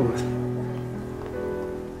sure.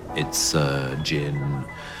 It's gin,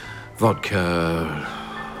 vodka,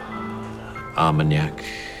 Armagnac,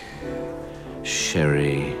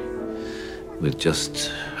 sherry, with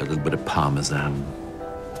just a little bit of Parmesan.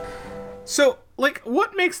 So, like,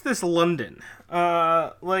 what makes this London?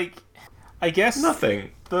 Like, I guess Nothing.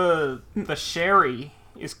 The sherry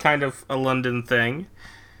is kind of a London thing,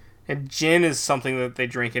 and gin is something that they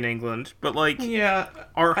drink in England. But like, Yeah,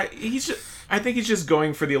 I think he's just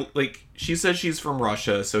going for the, like, she says she's from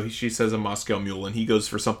Russia, so she says a Moscow Mule, and he goes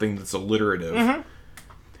for something that's alliterative,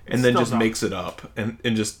 and then just makes it up, and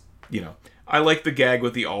just, you know. I like the gag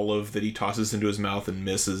with the olive that he tosses into his mouth and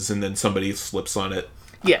misses, and then somebody slips on it.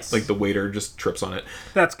 Yes. Like the waiter just trips on it.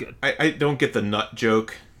 That's good. I don't get the nut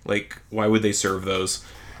joke. Like, why would they serve those?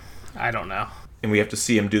 I don't know. And we have to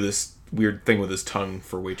see him do this weird thing with his tongue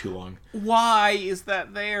for way too long. Why is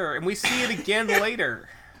that there? And we see it again later.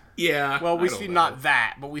 Yeah. Well, we see not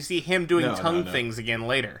that, but we see him doing tongue things again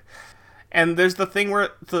later. And there's the thing where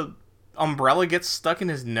the umbrella gets stuck in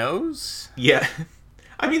his nose? Yeah.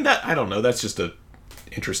 I mean, I don't know. That's just a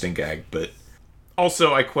interesting gag, but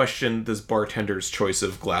also I question this bartender's choice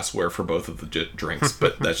of glassware for both of the drinks,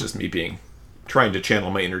 but that's just me trying to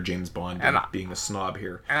channel my inner James Bond and being a snob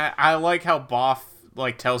here. And I like how Boff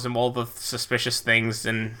like tells him all the suspicious things,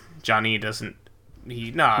 and Johnny doesn't.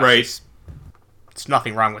 Right. It's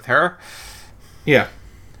nothing wrong with her. Yeah.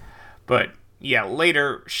 But yeah,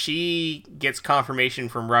 later she gets confirmation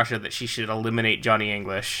from Russia that she should eliminate Johnny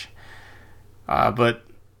English. But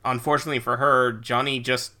unfortunately for her, Johnny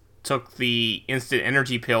just took the instant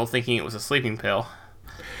energy pill thinking it was a sleeping pill.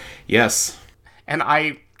 Yes. And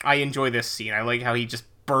I enjoy this scene. I like how he just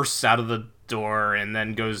bursts out of the door and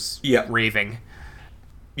then goes raving.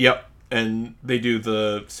 Yep. And they do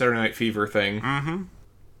the Saturday Night Fever thing. Mm-hmm.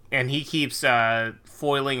 And he keeps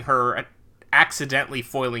accidentally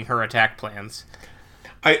foiling her attack plans.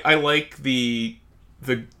 I like the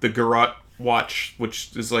garrote watch,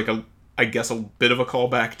 which is like I guess a bit of a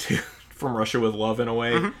callback to From Russia with Love in a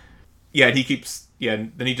way. Mm-hmm. Yeah,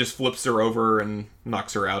 and then he just flips her over and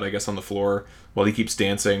knocks her out, I guess, on the floor while he keeps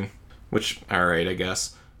dancing, which, alright, I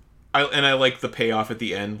guess. I like the payoff at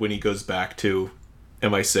the end when he goes back to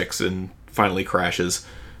MI6 and finally crashes.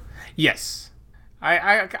 Yes.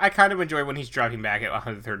 I kind of enjoy when he's driving back at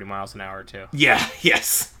 130 miles an hour, too. Yeah,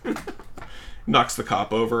 yes. Knocks the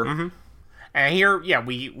cop over. Mm-hmm. And here,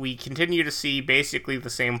 we continue to see basically the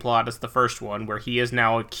same plot as the first one, where he is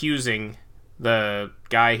now accusing the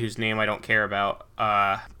guy whose name I don't care about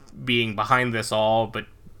being behind this all, but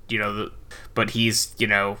he's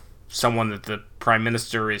someone that the prime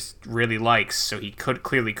minister really likes, so he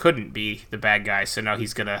clearly couldn't be the bad guy. So now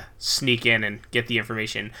he's gonna sneak in and get the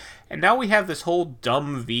information, and now we have this whole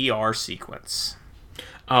dumb VR sequence.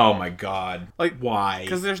 Oh my god! Like, why?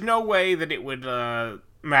 Because there's no way that it would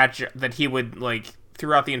match, that he would, like,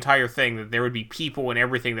 throughout the entire thing, that there would be people and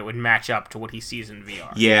everything that would match up to what he sees in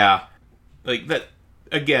VR. Yeah. Like, that,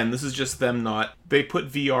 again, this is just them they put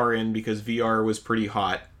VR in because VR was pretty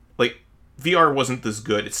hot. Like, VR wasn't this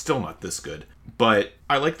good. It's still not this good. But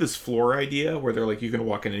I like this floor idea where they're like, you can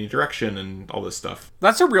walk in any direction and all this stuff.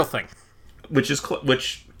 That's a real thing.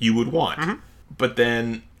 Which you would want. Mm-hmm. But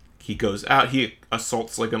then he goes out, he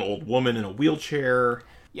assaults like an old woman in a wheelchair.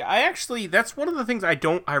 Yeah, that's one of the things I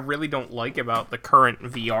really don't like about the current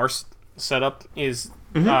VR setup is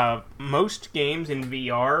most games in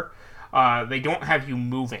VR, they don't have you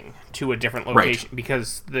moving to a different location, right,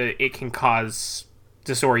 because it can cause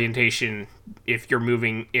disorientation if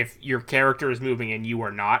your character is moving and you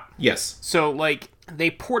are not. Yes. So, like, they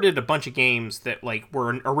ported a bunch of games that, like,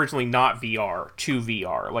 were originally not VR to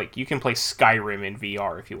VR. Like, you can play Skyrim in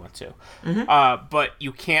VR if you want to. Mm-hmm. But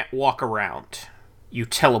you can't walk around. You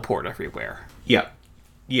teleport everywhere. Yeah.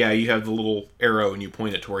 Yeah, you have the little arrow and you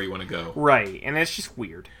point it to where you want to go. Right, and it's just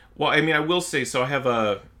weird. Well, I mean, I will say, so I have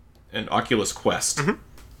an Oculus Quest, mm-hmm,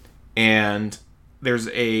 and there's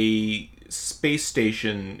a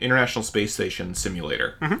International Space Station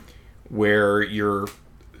simulator, mm-hmm, where you're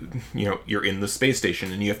in the space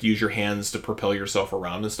station and you have to use your hands to propel yourself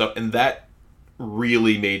around and stuff, and that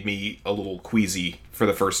really made me a little queasy for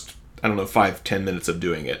the first, 5-10 minutes of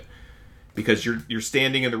doing it. Because you're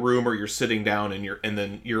standing in the room or you're sitting down and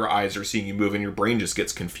then your eyes are seeing you move and your brain just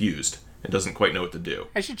gets confused and doesn't quite know what to do.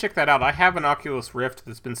 I should check that out. I have an Oculus Rift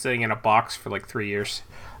that's been sitting in a box for like 3 years.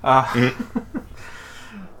 VR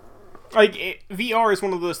is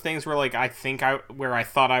one of those things where like I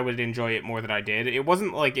thought I would enjoy it more than I did. It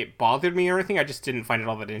wasn't like it bothered me or anything. I just didn't find it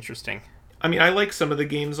all that interesting. I mean, I like some of the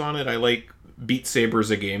games on it. I like Beat Saber is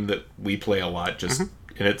a game that we play a lot. Just.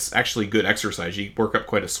 And it's actually good exercise. You work up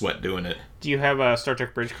quite a sweat doing it. Do you have a Star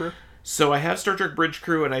Trek Bridge Crew? So I have Star Trek Bridge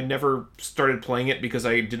Crew, and I never started playing it because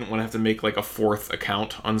I didn't want to have to make like a 4th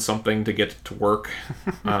account on something to get it to work.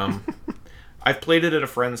 I've played it at a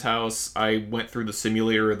friend's house. I went through the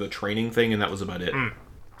simulator, the training thing, and that was about it.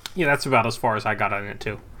 Yeah, that's about as far as I got on it,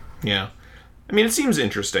 too. Yeah. I mean, it seems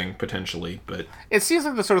interesting, potentially, but... It seems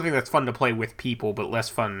like the sort of thing that's fun to play with people, but less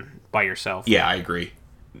fun by yourself. Yeah, I agree.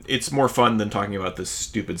 It's more fun than talking about this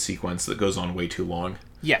stupid sequence that goes on way too long.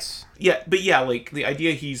 Yes. Yeah, but yeah, like, the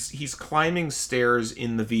idea he's climbing stairs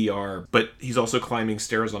in the VR, but he's also climbing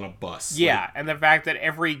stairs on a bus. Yeah, and the fact that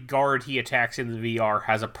every guard he attacks in the VR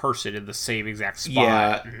has a person in the same exact spot.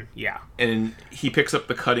 Yeah. Yeah. And he picks up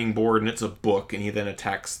the cutting board, and it's a book, and he then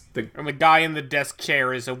attacks the... And the guy in the desk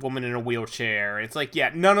chair is a woman in a wheelchair. It's like,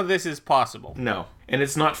 yeah, none of this is possible. No. And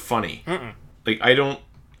it's not funny. Like, I don't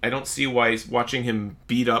see why watching him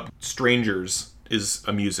beat up strangers is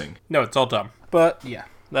amusing. No, it's all dumb. But, yeah.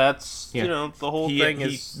 That's, the whole thing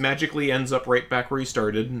is... He magically ends up right back where he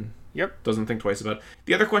started and doesn't think twice about it.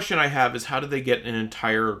 The other question I have is how did they get an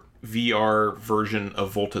entire VR version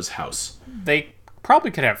of Volta's house? They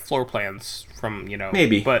probably could have floor plans from,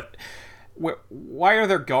 Maybe. But why are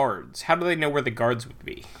there guards? How do they know where the guards would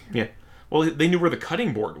be? Yeah. Well, they knew where the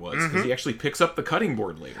cutting board was, because he actually picks up the cutting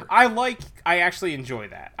board later. I actually enjoy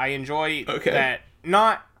that. I enjoy that,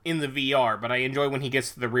 not in the VR, but I enjoy when he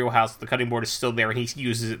gets to the real house, the cutting board is still there, and he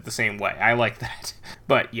uses it the same way. I like that.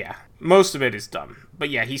 But, yeah, most of it is dumb. But,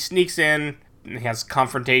 yeah, he sneaks in, and he has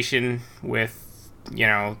confrontation with,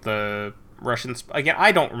 the Russians. Again,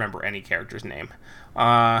 I don't remember any character's name.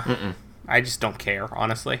 I just don't care,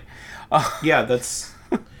 honestly. Yeah, that's...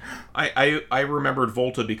 I remembered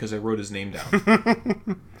Volta because I wrote his name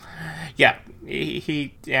down. Yeah,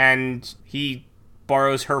 he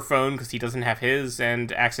borrows her phone because he doesn't have his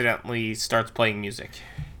and accidentally starts playing music.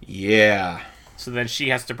 Yeah. So then she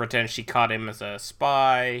has to pretend she caught him as a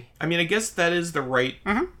spy. I mean, I guess that is the right...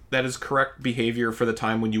 That is correct behavior for the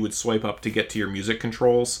time when you would swipe up to get to your music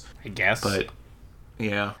controls. I guess. But...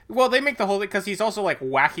 Yeah. Well, they make the whole thing because he's also like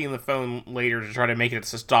whacking the phone later to try to make it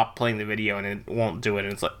to stop playing the video, and it won't do it.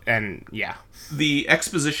 And it's like, and yeah, the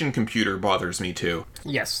exposition computer bothers me too.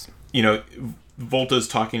 Yes. Volta's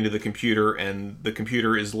talking to the computer, and the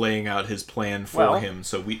computer is laying out his plan for him,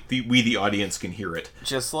 so we the audience can hear it.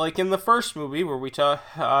 Just like in the first movie, where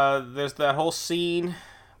there's that whole scene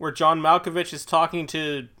where John Malkovich is talking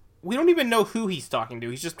to. We don't even know who he's talking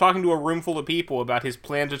to. He's just talking to a room full of people about his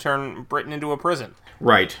plan to turn Britain into a prison.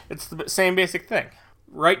 Right. It's the same basic thing.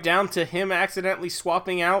 Right down to him accidentally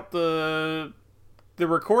swapping out the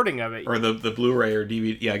recording of it. Or the Blu-ray or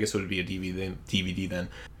DVD. Yeah, I guess it would be a DVD then.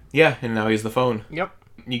 Yeah, and now he has the phone. Yep.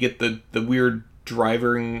 You get the weird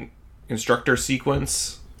driving instructor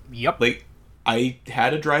sequence. Yep. Like, I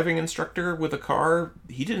had a driving instructor with a car.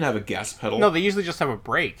 He didn't have a gas pedal. No, they usually just have a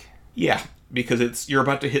brake. Yeah. Because you're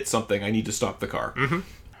about to hit something, I need to stop the car.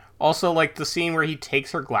 Also, like, the scene where he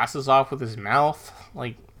takes her glasses off with his mouth.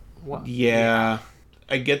 Like, what? Yeah.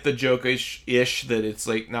 I get the joke-ish that it's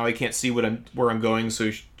like, now I can't see where I'm going,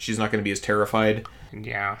 so she's not going to be as terrified.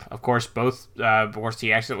 Yeah. Of course,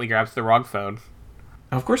 he accidentally grabs the wrong phone.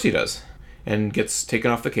 Of course he does. And gets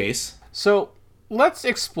taken off the case. So, let's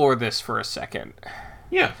explore this for a second.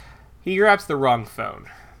 Yeah. He grabs the wrong phone.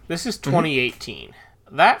 This is 2018.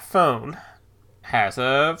 That phone has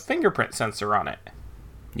a fingerprint sensor on it.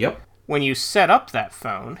 Yep. When you set up that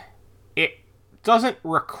phone, it doesn't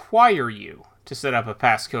require you to set up a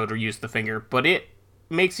passcode or use the finger, but it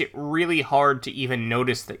makes it really hard to even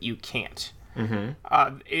notice that you can't.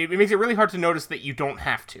 It makes it really hard to notice that you don't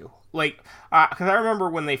have to. Like, because I remember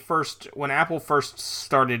when Apple first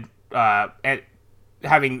started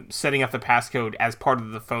setting up the passcode as part of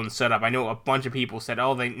the phone setup. I know a bunch of people said,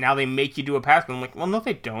 now they make you do a passcode. I'm like, well, no,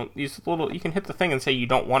 they don't. You can hit the thing and say you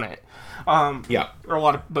don't want it. Yeah.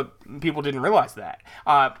 But people didn't realize that.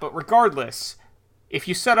 But regardless, if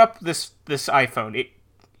you set up this iPhone,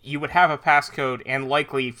 you would have a passcode and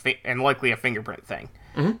likely a fingerprint thing.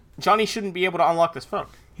 Johnny shouldn't be able to unlock this phone.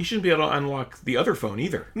 He shouldn't be able to unlock the other phone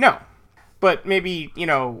either. No. But maybe,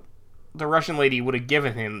 the Russian lady would have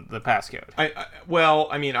given him the passcode.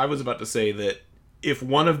 I was about to say that if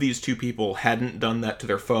one of these two people hadn't done that to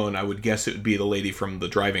their phone, I would guess it would be the lady from the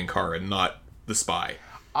driving car and not the spy.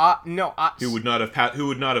 No. Who would not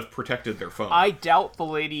have protected their phone. I doubt the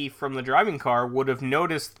lady from the driving car would have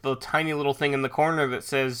noticed the tiny little thing in the corner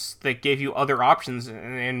that gave you other options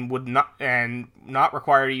and would not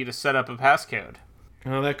require you to set up a passcode.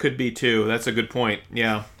 Oh, that could be too. That's a good point.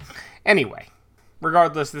 Yeah. Anyway,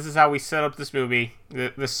 regardless, this is how we set up this movie.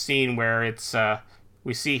 This scene where it's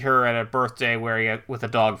we see her at a birthday with a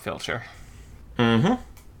dog filter. Mm-hmm.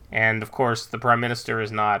 And, of course, the Prime Minister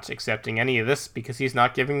is not accepting any of this because he's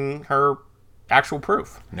not giving her actual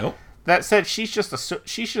proof. Nope. That said, she's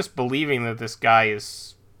just believing that this guy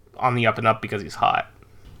is on the up and up because he's hot.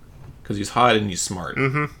 Because he's hot and he's smart.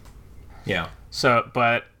 Mm-hmm. Yeah. So,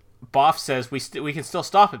 but Boff says we can still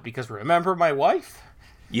stop it because remember my wife?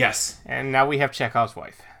 Yes. And now we have Chekhov's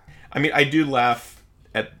wife. I mean, I do laugh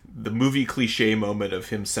at the movie cliche moment of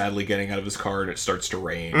him sadly getting out of his car and it starts to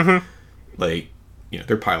rain. Mm-hmm. Like...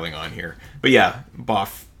 they're piling on here. But yeah,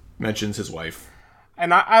 Boff mentions his wife.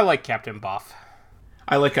 And I like Captain Boff.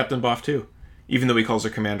 I like Captain Boff too. Even though he calls her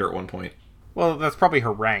commander at one point. Well, that's probably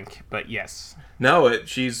her rank, but yes. No,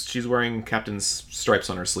 she's wearing captain's stripes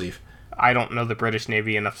on her sleeve. I don't know the British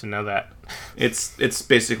Navy enough to know that. It's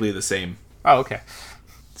basically the same. Oh, okay.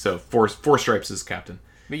 So four stripes is captain.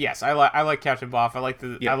 But yes, I like Captain Boff. I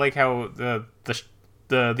like how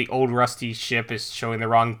the old rusty ship is showing the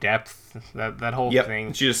wrong depth. That whole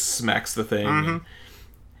thing. She just smacks the thing. Mm-hmm.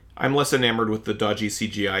 I'm less enamored with the dodgy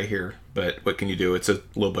CGI here, but what can you do? It's a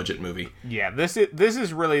low budget movie. Yeah, this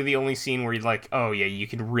is really the only scene where you're like, oh yeah, you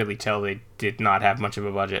can really tell they did not have much of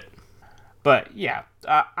a budget. But yeah,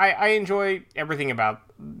 I enjoy everything about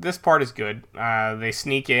this part. Is good. They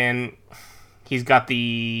sneak in. He's got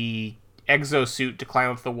the exosuit to climb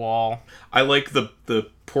up the wall. I like the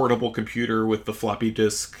portable computer with the floppy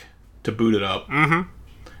disk to boot it up. Mm-hmm.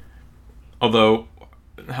 Although,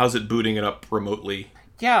 how's it booting it up remotely?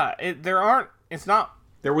 Yeah, it's not...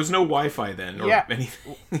 There was no Wi-Fi then, or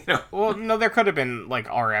anything, Well, no, there could have been, like,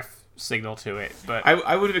 RF signal to it, but...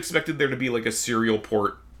 I would have expected there to be, like, a serial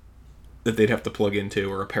port that they'd have to plug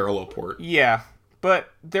into, or a parallel port. Yeah,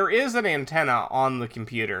 but there is an antenna on the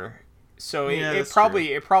computer, so it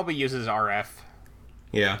probably uses RF.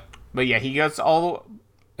 Yeah. But yeah, he gets all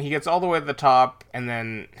the way to the top, and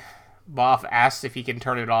then Boff asks if he can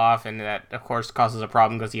turn it off, and that, of course, causes a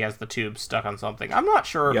problem because he has the tube stuck on something. I'm not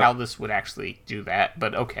sure how this would actually do that,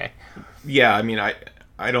 but okay. Yeah, I mean,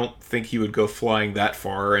 I don't think he would go flying that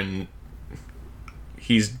far, and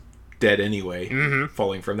he's dead anyway,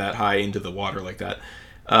 falling from that high into the water like that.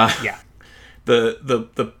 Yeah.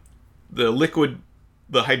 The liquid,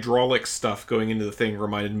 the hydraulic stuff going into the thing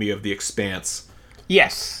reminded me of The Expanse.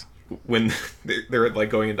 Yes. When they're like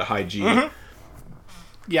going into high G. Mm-hmm.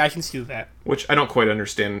 Yeah, I can see that. Which I don't quite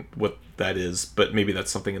understand what that is, but maybe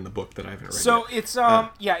that's something in the book that I haven't read so yet. It's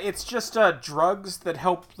it's just drugs that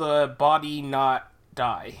help the body not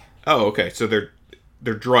die. Oh, okay. So they're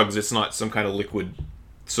drugs. It's not some kind of liquid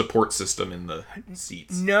support system in the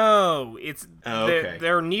seats. No, it's okay.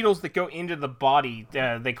 There are needles that go into the body.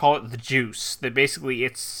 They call it the juice. That basically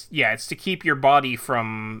it's to keep your body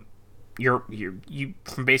from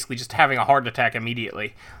from basically just having a heart attack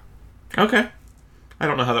immediately. Okay. I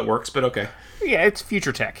don't know how that works, but okay. Yeah, it's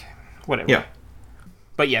future tech. Whatever. Yeah.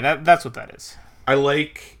 But yeah, that's what that is. I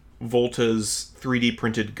like Volta's 3D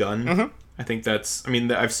printed gun. Mm-hmm. I think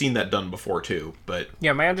I've seen that done before too, but...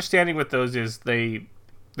 Yeah, my understanding with those is they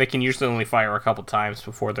can usually only fire a couple times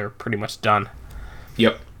before they're pretty much done.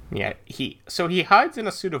 Yep. Yeah, he hides in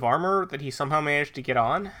a suit of armor that he somehow managed to get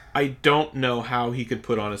on. I don't know how he could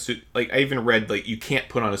put on a suit. Like, I even read, like, you can't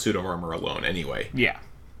put on a suit of armor alone anyway. Yeah.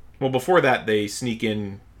 Well, before that, they sneak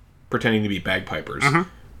in pretending to be bagpipers. Mm-hmm.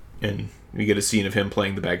 And we get a scene of him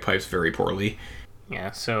playing the bagpipes very poorly.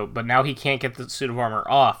 Yeah, but now he can't get the suit of armor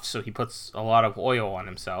off, so he puts a lot of oil on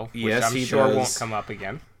himself, which yes, I'm sure won't come up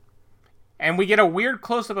again. And we get a weird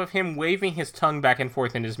close-up of him waving his tongue back and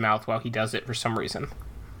forth in his mouth while he does it for some reason.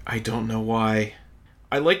 I don't know why.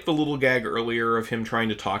 I like the little gag earlier of him trying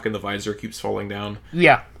to talk and the visor keeps falling down.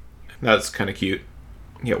 Yeah. That's kind of cute.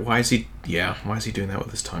 Yeah, why is he doing that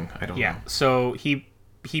with his tongue? I don't know. Yeah, so he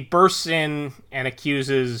bursts in and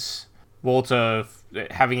accuses Volta of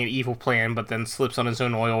having an evil plan, but then slips on his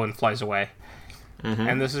own oil and flies away. Mm-hmm.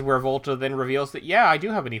 And this is where Volta then reveals that, I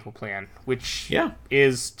do have an evil plan, which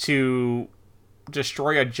is to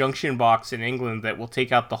destroy a junction box in England that will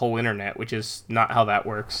take out the whole internet, which is not how that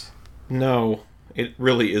works. No, it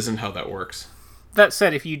really isn't how that works. That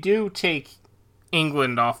said, if you do take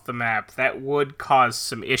England off the map, that would cause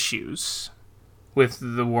some issues with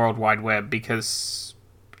the World Wide Web, because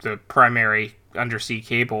the primary undersea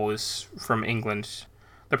cable is from England.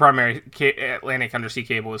 The primary Atlantic undersea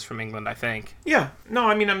cable is from England, I think. Yeah. No,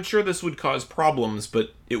 I mean, I'm sure this would cause problems,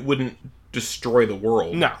 but it wouldn't destroy the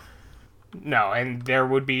world. No. No, and there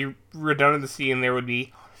would be redundancy, and there would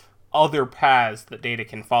be other paths that data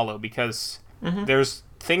can follow, because there's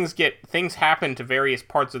things happen to various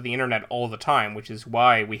parts of the internet all the time, which is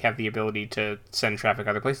why we have the ability to send traffic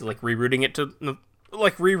other places, like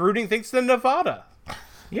rerouting things to Nevada.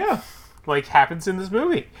 Yeah. Like happens in this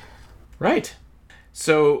movie. Right.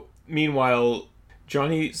 So, meanwhile,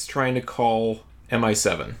 Johnny's trying to call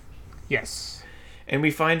MI7. Yes. And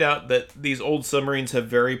we find out that these old submarines have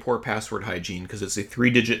very poor password hygiene, because it's a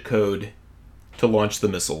 3-digit code to launch the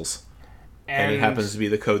missiles. And it happens to be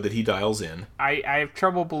the code that he dials in. I have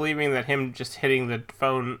trouble believing that him just hitting the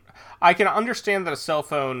phone... I can understand that a cell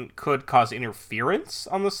phone could cause interference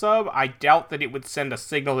on the sub. I doubt that it would send a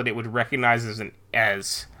signal that it would recognize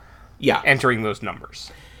as entering those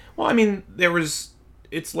numbers. Well, I mean,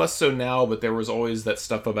 it's less so now, but there was always that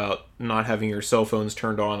stuff about not having your cell phones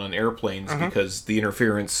turned on airplanes because the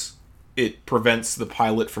interference, it prevents the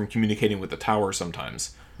pilot from communicating with the tower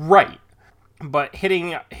sometimes. Right. But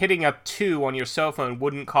hitting a 2 on your cell phone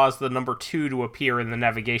wouldn't cause the number 2 to appear in the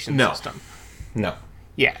navigation system. No.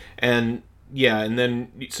 Yeah. And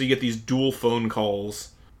then so you get these dual phone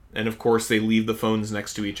calls, and of course they leave the phones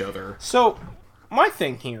next to each other. So, my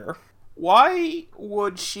thing here, why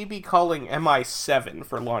would she be calling MI7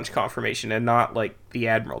 for launch confirmation and not, like, the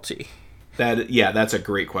Admiralty? That's a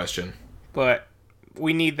great question. But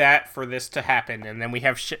we need that for this to happen, and then we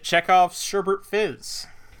have Chekhov's Sherbert Fizz.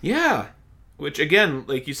 Yeah. Which, again,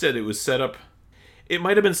 like you said, it was set up... It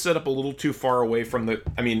might have been set up a little too far away from the...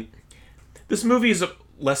 I mean, this movie is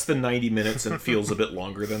less than 90 minutes and feels a bit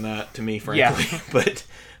longer than that to me, frankly. Yeah.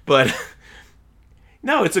 But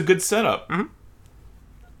no, it's a good setup. Mm-hmm.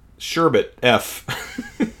 Sherbet F.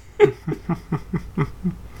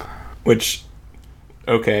 Which,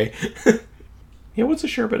 okay. Yeah, what's a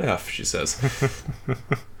Sherbet F, she says.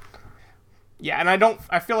 Yeah, and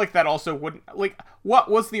I feel like that also wouldn't... Like,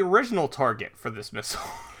 what was the original target for this missile?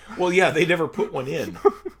 Well, yeah, they never put one in.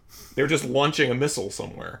 They're just launching a missile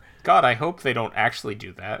somewhere. God, I hope they don't actually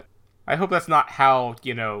do that. I hope that's not how,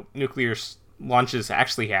 nuclear launches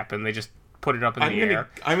actually happen. They just put it up in the air.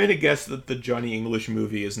 I'm going to guess that the Johnny English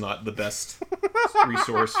movie is not the best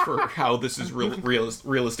resource for how this is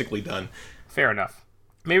realistically done. Fair enough.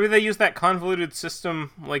 Maybe they use that convoluted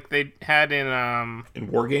system like they had in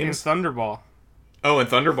War Games? In Thunderball. Oh, in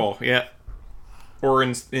Thunderball, yeah. Or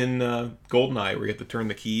in GoldenEye, where you have to turn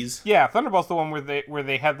the keys. Yeah, Thunderball's the one where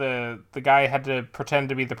they had the guy had to pretend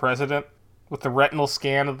to be the president with the retinal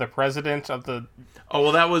scan of the president of the... Oh,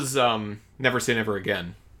 well, that was Never Say Never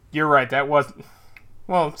Again. You're right, that was...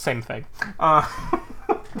 Well, same thing.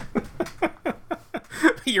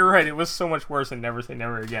 You're right, it was so much worse than Never Say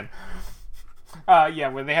Never Again. Yeah,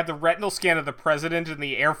 when they had the retinal scan of the president in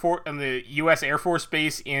the Air Force and the U.S. Air Force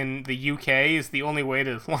Base in the UK is the only way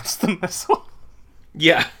to launch the missile.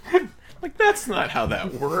 Yeah. Like, that's not how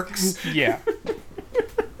that works. Yeah.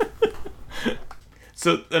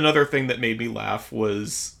 So, another thing that made me laugh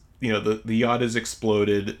was, the yacht is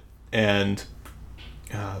exploded, and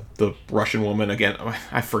the Russian woman, again,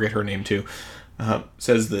 I forget her name too,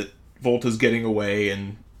 says that Volta's getting away,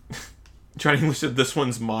 and Johnny English said, "This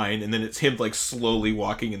one's mine," and then it's him, like, slowly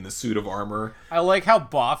walking in the suit of armor. I like how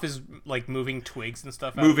Boff is, like, moving twigs and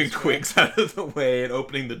stuff out moving twigs out of the way and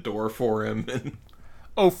opening the door for him. And...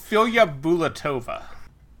 Ophelia Bulatova.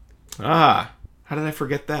 Ah, how did I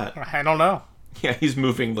forget that? I don't know. Yeah, he's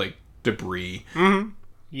moving, like, debris. Mm-hmm.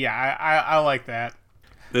 Yeah, I like that.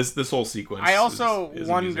 This whole sequence I also is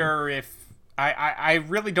wonder amusing. if... I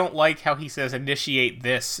really don't like how he says initiate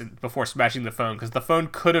this before smashing the phone, because the phone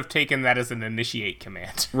could have taken that as an initiate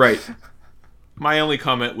command. Right. My only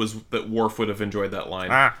comment was that Worf would have enjoyed that line.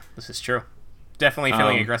 Ah, this is true. Definitely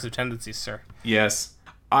feeling aggressive tendencies, sir. Yes.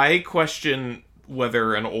 I question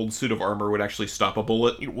whether an old suit of armor would actually stop a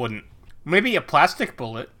bullet. It wouldn't. Maybe a plastic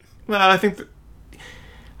bullet. Well, I think...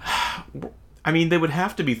 I mean, they would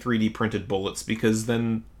have to be 3D printed bullets, because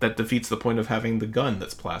then that defeats the point of having the gun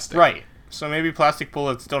that's plastic. Right. So maybe plastic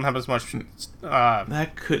bullets don't have as much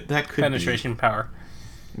that could penetration power.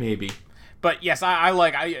 Maybe. But yes,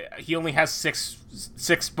 he only has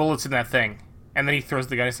six bullets in that thing, and then he throws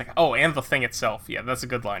the gun. He's like, oh, and the thing itself. Yeah, that's a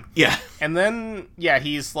good line. Yeah. And then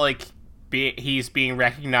he's like, he's being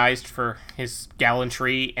recognized for his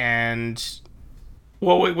gallantry and.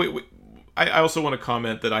 Well, wait. I also want to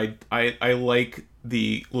comment that I like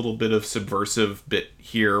the little bit of subversive bit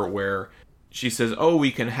here where she says, "Oh,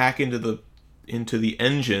 we can hack into the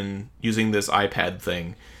engine using this iPad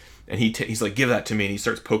thing." And he's like, "Give that to me." And he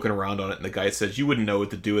starts poking around on it. And the guy says, "You wouldn't know what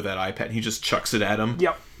to do with that iPad." And he just chucks it at him.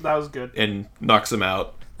 Yep, that was good. And knocks him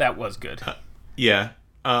out. That was good. Yeah.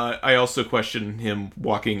 I also question him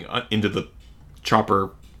walking into the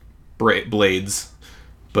chopper blades.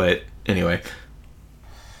 But anyway.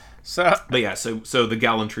 So the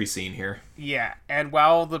gallantry scene here. Yeah, and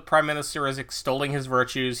while the Prime Minister is extolling his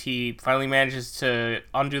virtues, he finally manages to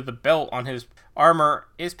undo the belt on his armor.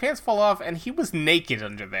 His pants fall off, and he was naked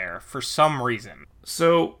under there for some reason.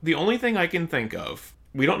 So the only thing I can think of,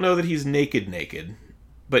 we don't know that he's naked,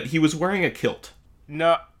 but he was wearing a kilt.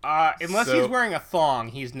 No, unless he's wearing a thong,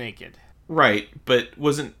 he's naked. Right, but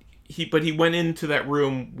wasn't he? But he went into that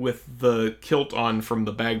room with the kilt on from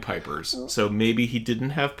the bagpipers, so maybe he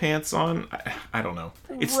didn't have pants on. I don't know.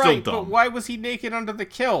 It's still dumb. But why was he naked under the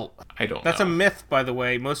kilt? I don't know. That's a myth, by the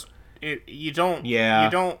way. You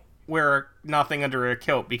don't wear nothing under a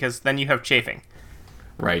kilt because then you have chafing.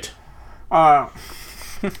 Right. But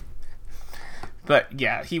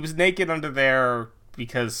yeah, he was naked under there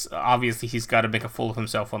because obviously he's got to make a fool of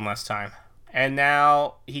himself one last time. And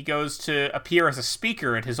now he goes to appear as a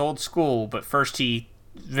speaker at his old school, but first he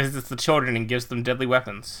visits the children and gives them deadly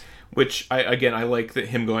weapons. Which, I like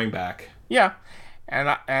him going back. Yeah.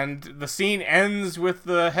 And the scene ends with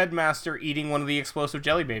the headmaster eating one of the explosive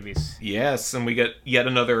jelly babies. Yes, and we get yet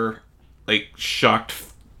another, shocked,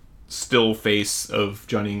 still face of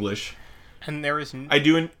Johnny English. And there is...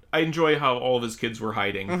 I enjoy how all of his kids were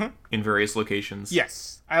hiding in various locations.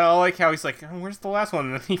 Yes. I like how he's like, "Oh, where's the last one?"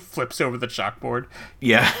 And then he flips over the chalkboard.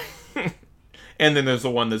 Yeah. And then there's the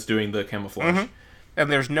one that's doing the camouflage.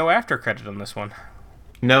 And there's no after credit on this one.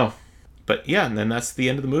 No. But yeah, and then that's the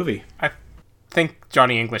end of the movie. I think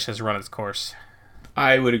Johnny English has run its course.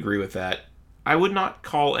 I would agree with that. I would not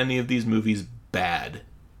call any of these movies bad.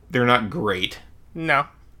 They're not great. No.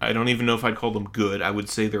 I don't even know if I'd call them good. I would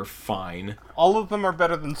say they're fine. All of them are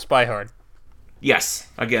better than Spy Hard. Yes.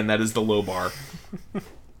 Again, that is the low bar.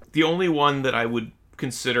 The only one that I would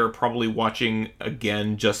consider probably watching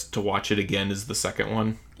again just to watch it again is the second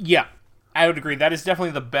one. Yeah, I would agree. That is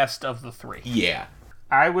definitely the best of the three. Yeah.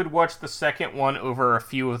 I would watch the second one over a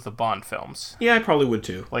few of the Bond films. Yeah, I probably would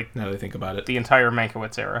too. Now that I think about it. The entire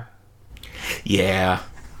Mankiewicz era. Yeah.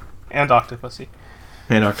 And Octopussy.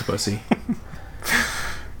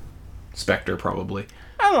 Spectre, probably.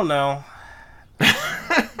 I don't know.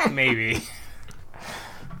 Maybe.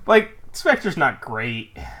 Spectre's not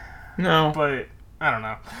great. No. But, I don't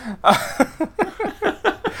know.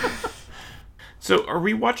 So, are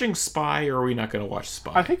we watching Spy, or are we not going to watch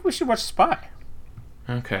Spy? I think we should watch Spy.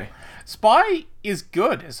 Okay. Spy is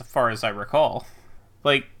good, as far as I recall.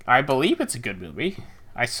 I believe it's a good movie.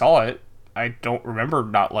 I saw it. I don't remember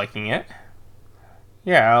not liking it.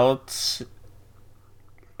 Yeah,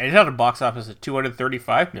 it had a box office of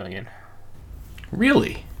 $235 million.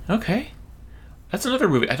 Really? Okay. That's another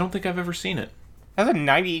movie. I don't think I've ever seen it. It has a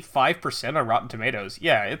 95% on Rotten Tomatoes.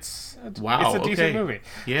 Yeah, it's a decent movie.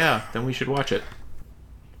 Yeah, then we should watch it.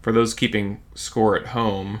 For those keeping score at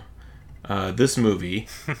home, this movie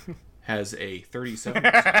has a 37% on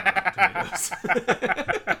Rotten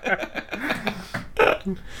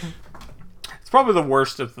Tomatoes. It's probably the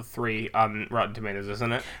worst of the three on Rotten Tomatoes,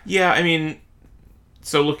 isn't it? Yeah, I mean,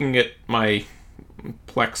 so looking at my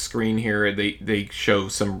Plex screen here, they show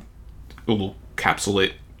some little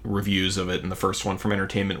capsulate reviews of it, and the first one from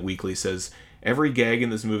Entertainment Weekly says, "Every gag in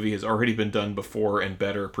this movie has already been done before and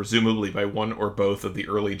better, presumably by one or both of the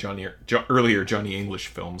earlier Johnny English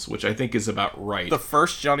films," which I think is about right. The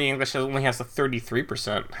first Johnny English only has a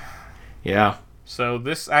 33%. Yeah. So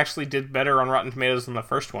this actually did better on Rotten Tomatoes than the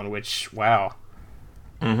first one, which, wow.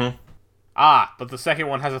 Mm-hmm. But the second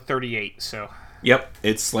one has a 38, so... Yep,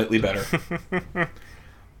 it's slightly better.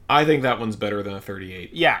 I think that one's better than a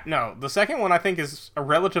 38. Yeah, no, the second one I think is a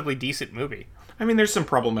relatively decent movie. I mean, there's some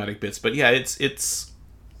problematic bits, but yeah, it's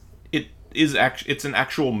an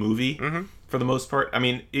actual movie for the most part. I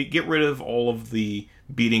mean, get rid of all of the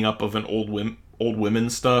beating up of an old women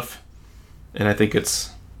stuff, and I think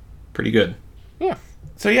it's pretty good. Yeah.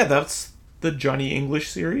 So yeah, that's the Johnny English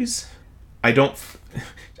series.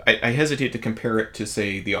 I hesitate to compare it to,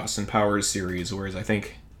 say, the Austin Powers series, whereas I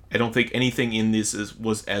don't think anything in this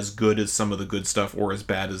was as good as some of the good stuff or as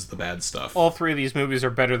bad as the bad stuff. All three of these movies are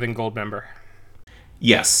better than Goldmember.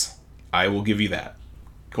 Yes, I will give you that.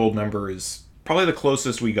 Goldmember is probably the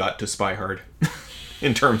closest we got to Spy Hard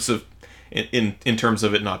in terms of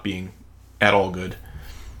it not being at all good.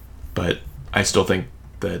 But I still think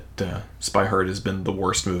that Spy Hard has been the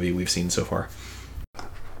worst movie we've seen so far.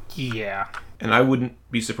 Yeah. And I wouldn't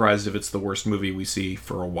be surprised if it's the worst movie we see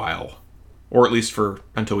for a while. Or at least for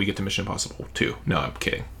until we get to Mission Impossible 2. No, I'm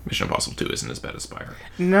kidding. Mission Impossible 2 isn't as bad as Spy Hard.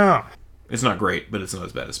 No. It's not great, but it's not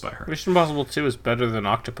as bad as Spy Hard. Mission Impossible 2 is better than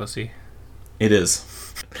Octopussy. It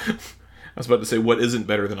is. I was about to say, what isn't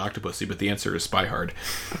better than Octopussy, but the answer is Spy Hard.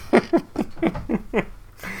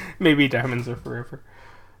 Maybe Diamonds Are Forever.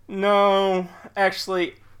 No,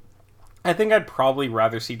 actually, I think I'd probably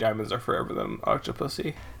rather see Diamonds Are Forever than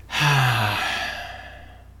Octopussy.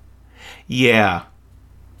 Yeah.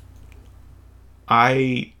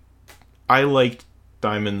 I liked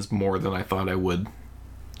Diamonds more than I thought I would.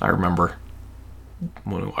 I remember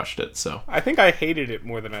when we watched it, so. I think I hated it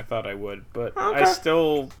more than I thought I would, but okay. I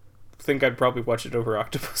still think I'd probably watch it over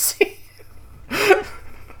Octopussy.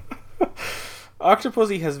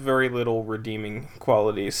 Octopussy has very little redeeming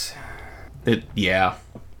qualities. Yeah.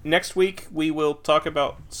 Next week, we will talk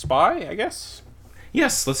about Spy, I guess?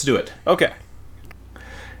 Yes, let's do it. Okay.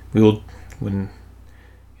 We will, when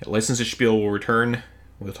License to Spiel will return,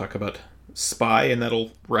 we'll talk about Spy, and that'll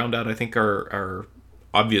round out, I think, our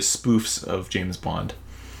obvious spoofs of James Bond.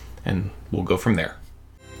 And we'll go from there.